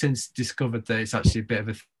since discovered that it's actually a bit of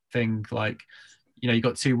a thing. Like, you know, you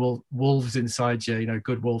got two wolves inside you. You know,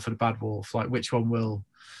 good wolf and a bad wolf. Like, which one will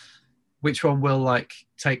like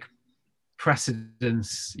take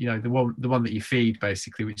precedence? You know, the one that you feed,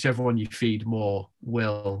 basically, whichever one you feed more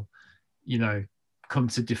will, you know, come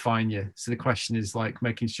to define you. So the question is, like,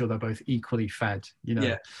 making sure they're both equally fed, you know.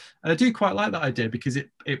 And I do quite like that idea, because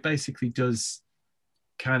it basically does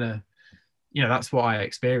kind of, you know, that's what I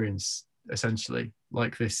experience essentially,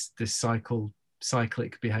 like this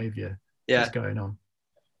cyclic behavior that's going on.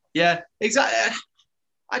 Yeah, exactly.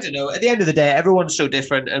 I don't know. At the end of the day, everyone's so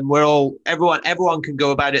different, and everyone can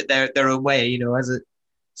go about it their own way. You know, as I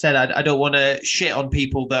said, I don't want to shit on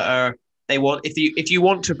people that are, if you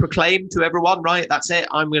want to proclaim to everyone, right, that's it,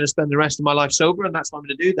 I'm going to spend the rest of my life sober and that's what I'm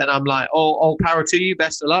going to do, then I'm like, all power to you,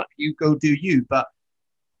 best of luck, you go do you. But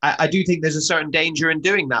I do think there's a certain danger in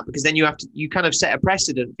doing that, because then you kind of set a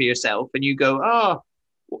precedent for yourself, and you go, oh,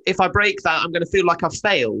 if I break that, I'm going to feel like I've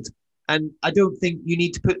failed. And I don't think you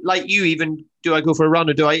need to put, like, you even, do I go for a run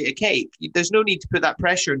or do I eat a cake? There's no need to put that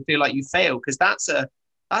pressure and feel like you fail, because that's a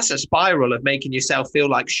spiral of making yourself feel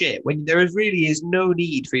like shit, when there really is no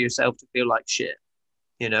need for yourself to feel like shit,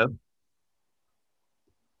 you know?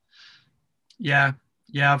 Yeah.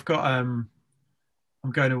 I've got, I'm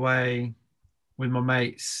going away with my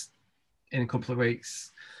mates in a couple of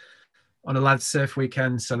weeks on a lads surf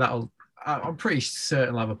weekend. So I'm pretty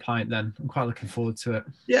certain I'll have a pint then. I'm quite looking forward to it.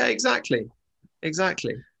 Yeah, exactly.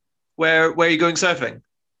 Where are you going surfing?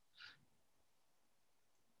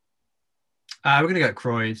 We're gonna go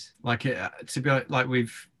Croyd. Like it to be like we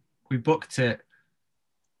booked it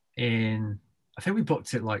in. I think we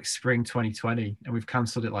booked it like spring 2020, and we've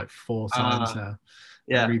cancelled it like 4 times now.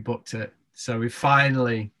 Yeah, and rebooked it, so we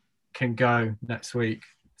finally can go next week.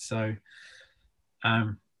 So,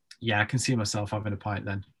 yeah, I can see myself having a pint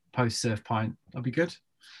then. Post surf pint, that'll be good.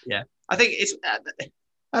 Yeah, I think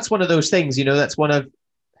that's one of those things. That's one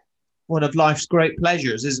of life's great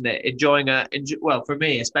pleasures, isn't it? Well, for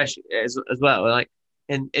me especially as well, like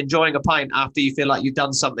enjoying a pint after you feel like you've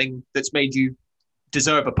done something that's made you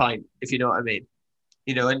deserve a pint, if you know what I mean.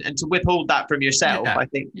 And to withhold that from yourself, Yeah. I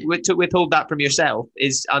think to withhold that from yourself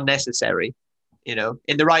is unnecessary. In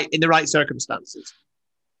the right circumstances.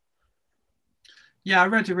 Yeah, I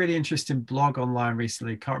read a really interesting blog online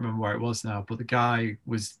recently. Can't remember where it was now, but the guy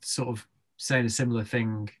was sort of saying a similar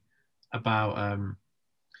thing about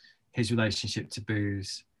his relationship to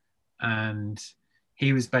booze, and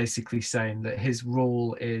he was basically saying that his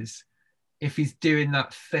rule is if he's doing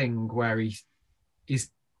that thing where he's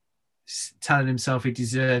telling himself he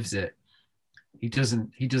deserves it, he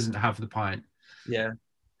doesn't have the pint. Yeah.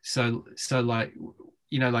 So like,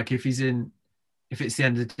 like if it's the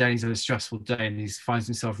end of the day and he's had a stressful day and he finds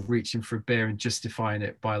himself reaching for a beer and justifying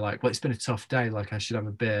it by like, well, it's been a tough day, like I should have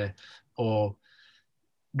a beer, or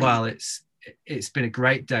well, it's been a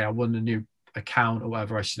great day, I won a new account or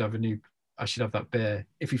whatever, I should have that beer.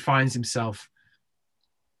 If he finds himself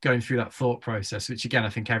going through that thought process, which again I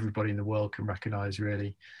think everybody in the world can recognize,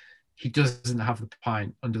 really, he doesn't have the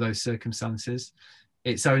pint under those circumstances.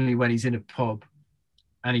 It's only when he's in a pub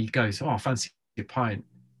and he goes, oh, I fancy a pint,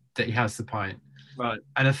 that he has the pint. Right.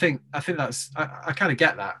 And I think that's, I kind of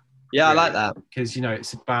get that. Yeah, really. I like that. Because,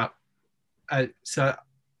 it's about, so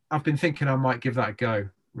I've been thinking I might give that a go,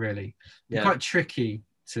 really. Yeah. Quite tricky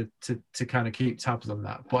to kind of keep tabs on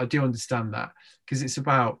that. But I do understand that, because it's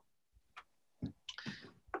about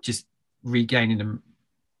just regaining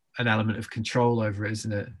an element of control over it,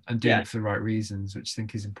 isn't it? And doing it for the right reasons, which I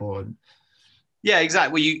think is important. Yeah,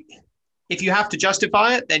 exactly. Well, if you have to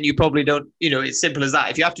justify it, then you probably don't, it's simple as that.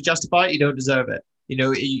 If you have to justify it, you don't deserve it.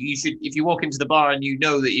 You should, if you walk into the bar and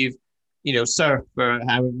that you've, surfed for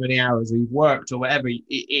however many hours or you've worked or whatever,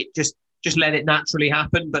 it just let it naturally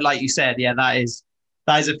happen. But like you said, yeah, that is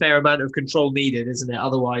a fair amount of control needed, isn't it?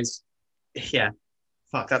 Otherwise, yeah,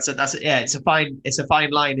 fuck, it's a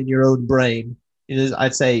fine line in your own brain.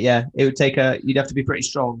 I'd say, yeah, it would take you'd have to be pretty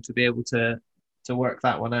strong to be able to work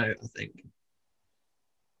that one out, I think.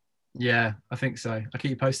 Yeah, I think so. I'll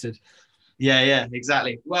keep you posted. Yeah,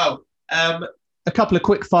 exactly. Well, a couple of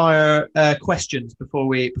quick fire questions before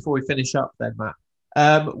we finish up then,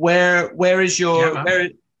 Matt. Where is your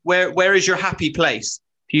where is your happy place?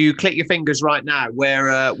 If you click your fingers right now, where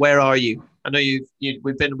are you? I know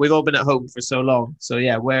we've all been at home for so long. So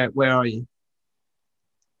yeah, where are you?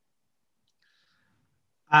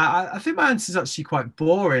 I think my answer is actually quite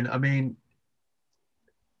boring. I mean,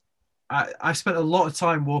 I spent a lot of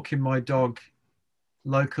time walking my dog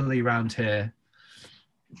locally around here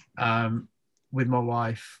with my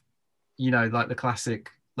wife, like the classic,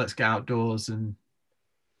 let's get outdoors. And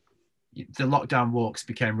the lockdown walks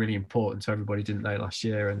became really important to everybody, didn't they, last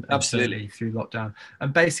year? And absolutely through lockdown.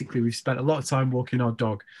 And basically, we've spent a lot of time walking our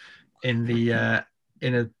dog in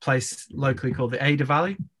in a place locally called the Ada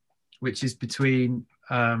Valley, which is between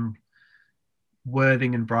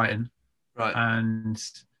Worthing and Brighton. Right. And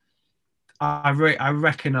I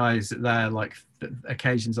recognise that they're like the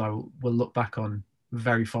occasions I will look back on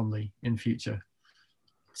very fondly in future.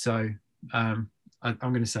 So I'm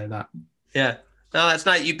going to say that. Yeah, no, that's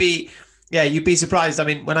nice. You'd be surprised. I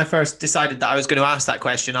mean, when I first decided that I was going to ask that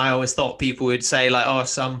question, I always thought people would say like, oh,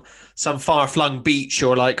 some far-flung beach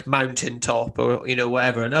or like mountaintop or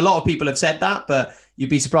whatever. And a lot of people have said that, but you'd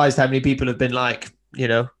be surprised how many people have been like,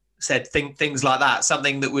 said things like that,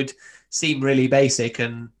 something that would seem really basic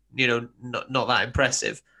and not that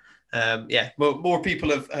impressive. More people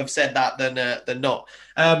have said that than not.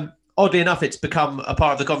 Oddly enough, it's become a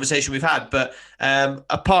part of the conversation we've had. But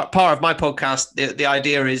a part of my podcast, the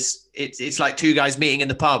idea is it's like two guys meeting in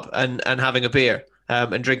the pub and having a beer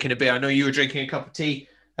and drinking a beer. I know you were drinking a cup of tea.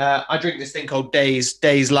 I drink this thing called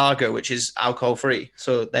Days Lager, which is alcohol free.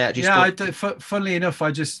 So they actually funnily enough,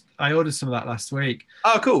 I ordered some of that last week.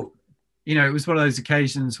 Oh, cool. It was one of those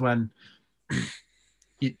occasions when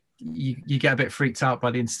you get a bit freaked out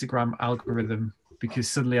by the Instagram algorithm, because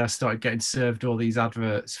suddenly I started getting served all these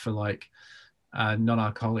adverts for like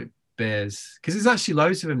non-alcoholic beers, because there's actually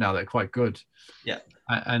loads of them now that are quite good. Yeah.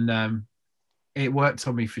 And it worked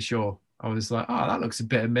on me for sure. I was like, oh, that looks a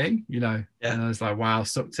bit of me, you know. Yeah. And I was like, wow,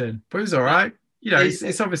 sucked in. But it was all right. You know, Yeah,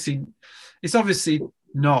 it's obviously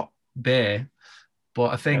not beer,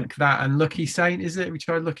 but I think that and Lucky Saint, is it? We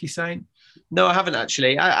tried Lucky Saint. No, I haven't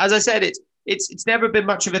actually. As I said, it's never been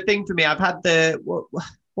much of a thing for me. I've had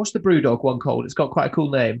what's the BrewDog one called? It's got quite a cool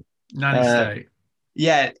name. Nanny State.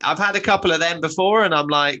 Yeah, I've had a couple of them before, and I'm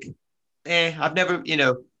like, I've never,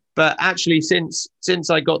 But actually, since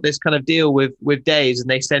I got this kind of deal with Days, and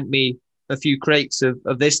they sent me a few crates of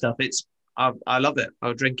this stuff, I love it.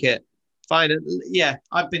 I'll drink it fine. And yeah,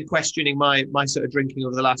 I've been questioning my sort of drinking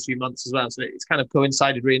over the last few months as well, so it's kind of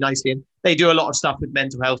coincided really nicely. And they do a lot of stuff with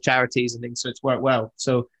mental health charities and things, so it's worked well.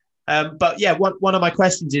 So, but yeah, one of my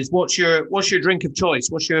questions is, what's your drink of choice?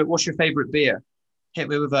 What's your favorite beer? Hit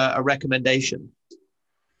me with a recommendation.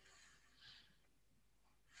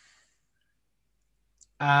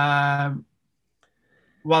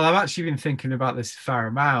 Well, I've actually been thinking about this a fair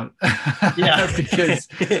amount. Yeah. Because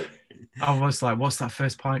I was like, what's that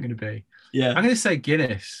first pint going to be? Yeah. I'm going to say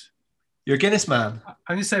Guinness. You're a Guinness man. I'm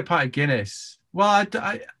going to say a pint of Guinness. Well,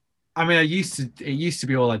 I mean, it used to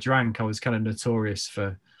be all I drank. I was kind of notorious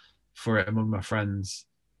for it among my friends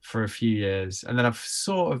for a few years. And then I've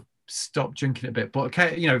sort of stopped drinking it a bit. But,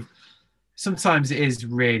 okay, sometimes it is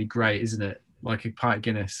really great, isn't it? Like a pint of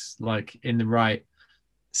Guinness, like in the right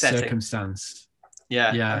circumstance.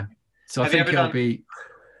 Yeah. So I think it'll be.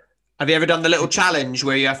 Have you ever done the little challenge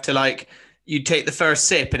where you have to you take the first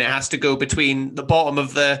sip and it has to go between the bottom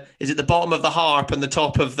of the bottom of the harp and the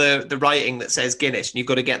top of the writing that says Guinness, and you've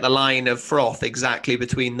got to get the line of froth exactly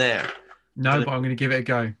between there? No, but I'm going to give it a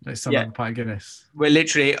go. Let's have a pint of Guinness. We're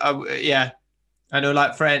literally, I know,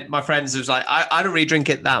 my friends was like, I don't really drink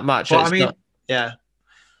it that much. Well, I mean,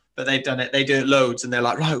 but they've done it. They do it loads, and they're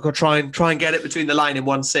like, right, we've got to try and get it between the line in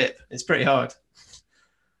one sip. It's pretty hard.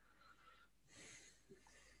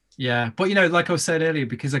 Yeah, but like I was saying earlier,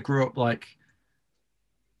 because I grew up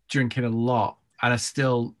drinking a lot, and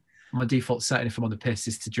my default setting if I'm on the piss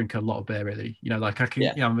is to drink a lot of beer. Really, I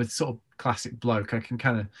can, I'm a sort of classic bloke. I can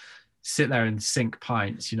kind of sit there and sink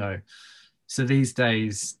pints. So these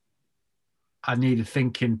days, I need a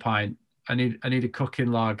thinking pint. I need a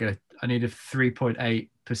cooking lager. I need a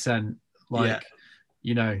 3.8%,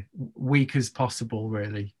 weak as possible,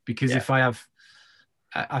 really. Because if I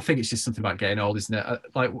think it's just something about getting old, isn't it?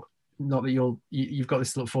 Not that you've got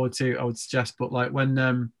this to look forward to, I would suggest, but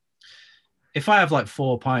when if I have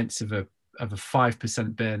 4 pints of a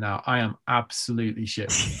 5% beer now, I am absolutely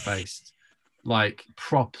shit faced,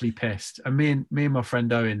 properly pissed. And me and my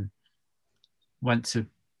friend Owen went to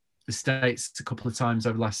the States a couple of times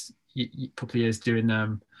over the last couple of years doing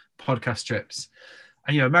podcast trips,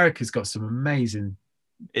 and America's got some amazing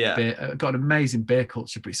beer, got an amazing beer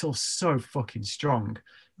culture, but it's all so fucking strong.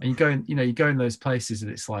 And you go in those places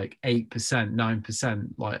and it's 8%,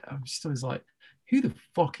 9%. I'm just always like, who the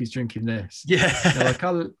fuck is drinking this? Yeah.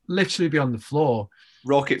 I'll literally be on the floor.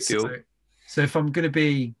 Rocket fuel. So if I'm gonna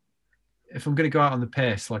go out on the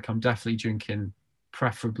piss, I'm definitely drinking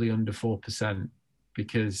preferably under 4%,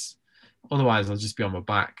 because otherwise I'll just be on my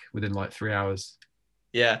back within 3 hours.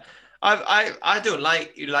 Yeah. I don't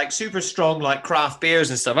like super strong craft beers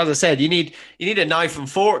and stuff. As I said, you need a knife and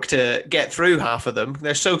fork to get through half of them.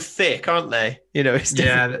 They're so thick, aren't they? It's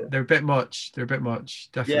difficult. They're a bit much.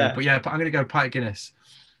 Definitely. Yeah. But I'm gonna go pint of Guinness.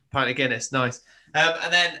 Pint of Guinness, nice.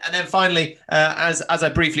 And then finally, as I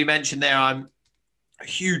briefly mentioned there, I'm a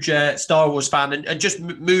huge Star Wars fan, and just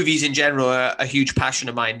movies in general are a huge passion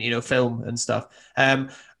of mine. Film and stuff.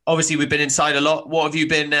 Obviously, we've been inside a lot. What have you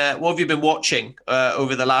been watching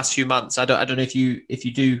over the last few months? I don't know if you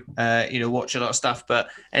do watch a lot of stuff, but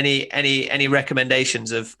any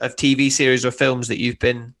recommendations of TV series or films that you've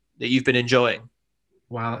been enjoying?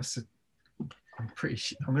 Wow, I'm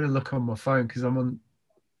going to look on my phone because I'm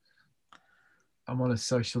on a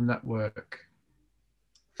social network.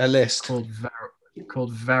 A list called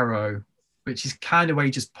Vero, which is kind of where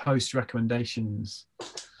you just post recommendations.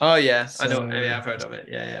 Oh yeah, so, I know. Yeah, I've heard of it.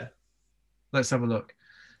 Yeah. Let's have a look.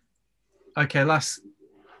 Okay, last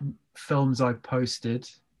films I posted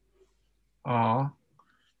are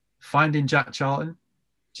Finding Jack Charlton,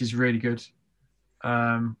 which is really good.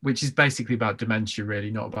 Which is basically about dementia, really,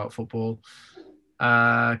 not about football.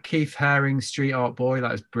 Keith Haring, Street Art Boy,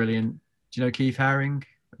 that is brilliant. Do you know Keith Haring,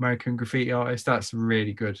 American graffiti artist? That's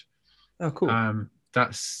really good. Oh, cool.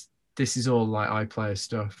 This is all iPlayer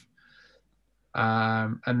stuff.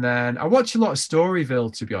 And then I watch a lot of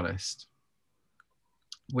Storyville, to be honest,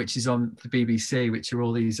 which is on the BBC, which are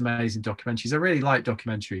all these amazing documentaries. I really like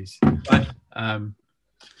documentaries.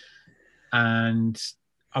 And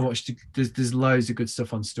I watched, there's loads of good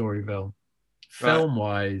stuff on Storyville. Film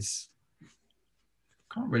wise,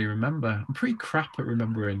 can't really remember. I'm pretty crap at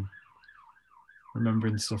remembering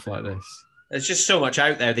stuff like this. There's just so much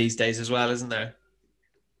out there these days as well, isn't there?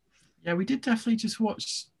 Yeah, we did definitely just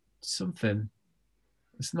watch something.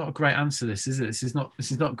 It's not a great answer, this, is it? This is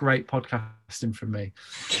not great podcasting from me.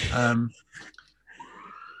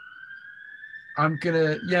 I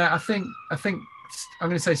think I'm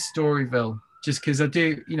gonna say Storyville, just because I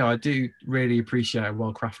do really appreciate a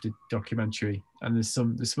well-crafted documentary, and there's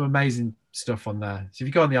some amazing stuff on there. So if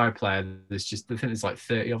you go on the iPlayer, I think there's like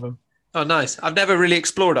 30 of them. Oh, nice. I've never really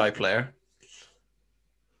explored iPlayer.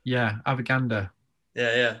 Yeah, Avaganda.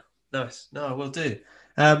 Yeah. Nice. No, I will do.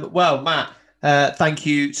 Well, Matt, thank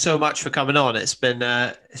you so much for coming on. It's been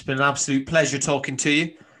an absolute pleasure talking to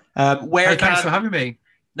you. Thanks for having me.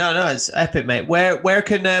 No, it's epic, mate. Where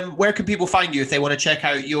can people find you if they want to check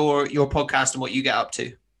out your podcast and what you get up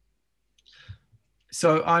to?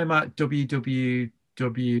 So I'm at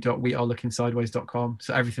www.wearelookingsideways.com.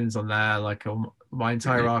 So everything's on there, like my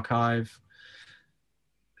entire archive.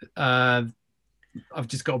 I've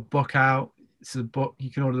just got a book out. So the book,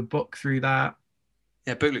 you can order the book through that.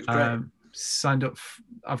 Yeah, book looks great. Signed up.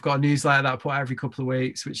 I've got a newsletter that I put out every couple of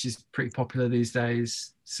weeks, which is pretty popular these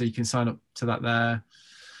days. So you can sign up to that there.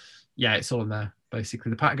 Yeah, it's all in there.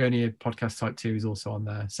 Basically, the Patagonia podcast type 2 is also on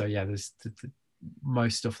there. So yeah, there's the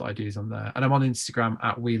most stuff that I do is on there, and I'm on Instagram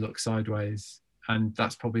at We Look Sideways, and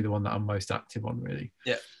that's probably the one that I'm most active on, really.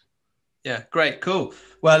 Yeah, great, cool.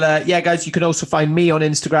 Well, guys, you can also find me on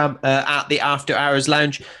Instagram at the After Hours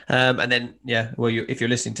Lounge. And then, if you're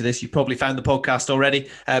listening to this, you've probably found the podcast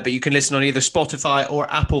already, but you can listen on either Spotify or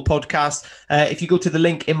Apple Podcasts. If you go to the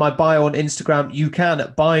link in my bio on Instagram, you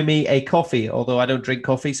can buy me a coffee, although I don't drink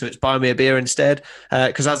coffee, so it's buy me a beer instead.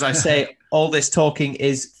 Because as I say, all this talking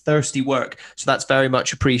is thirsty work, so that's very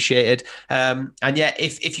much appreciated.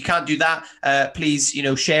 If you can't do that, please,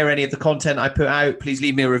 share any of the content I put out. Please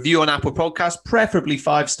leave me a review on Apple Podcasts, preferably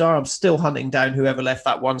 5-star. I'm still hunting down whoever left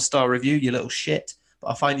that 1-star review, you little shit, but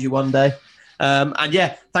I'll find you one day.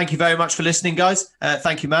 Thank you very much for listening, guys.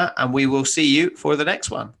 Thank you, Matt, and we will see you for the next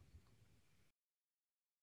one.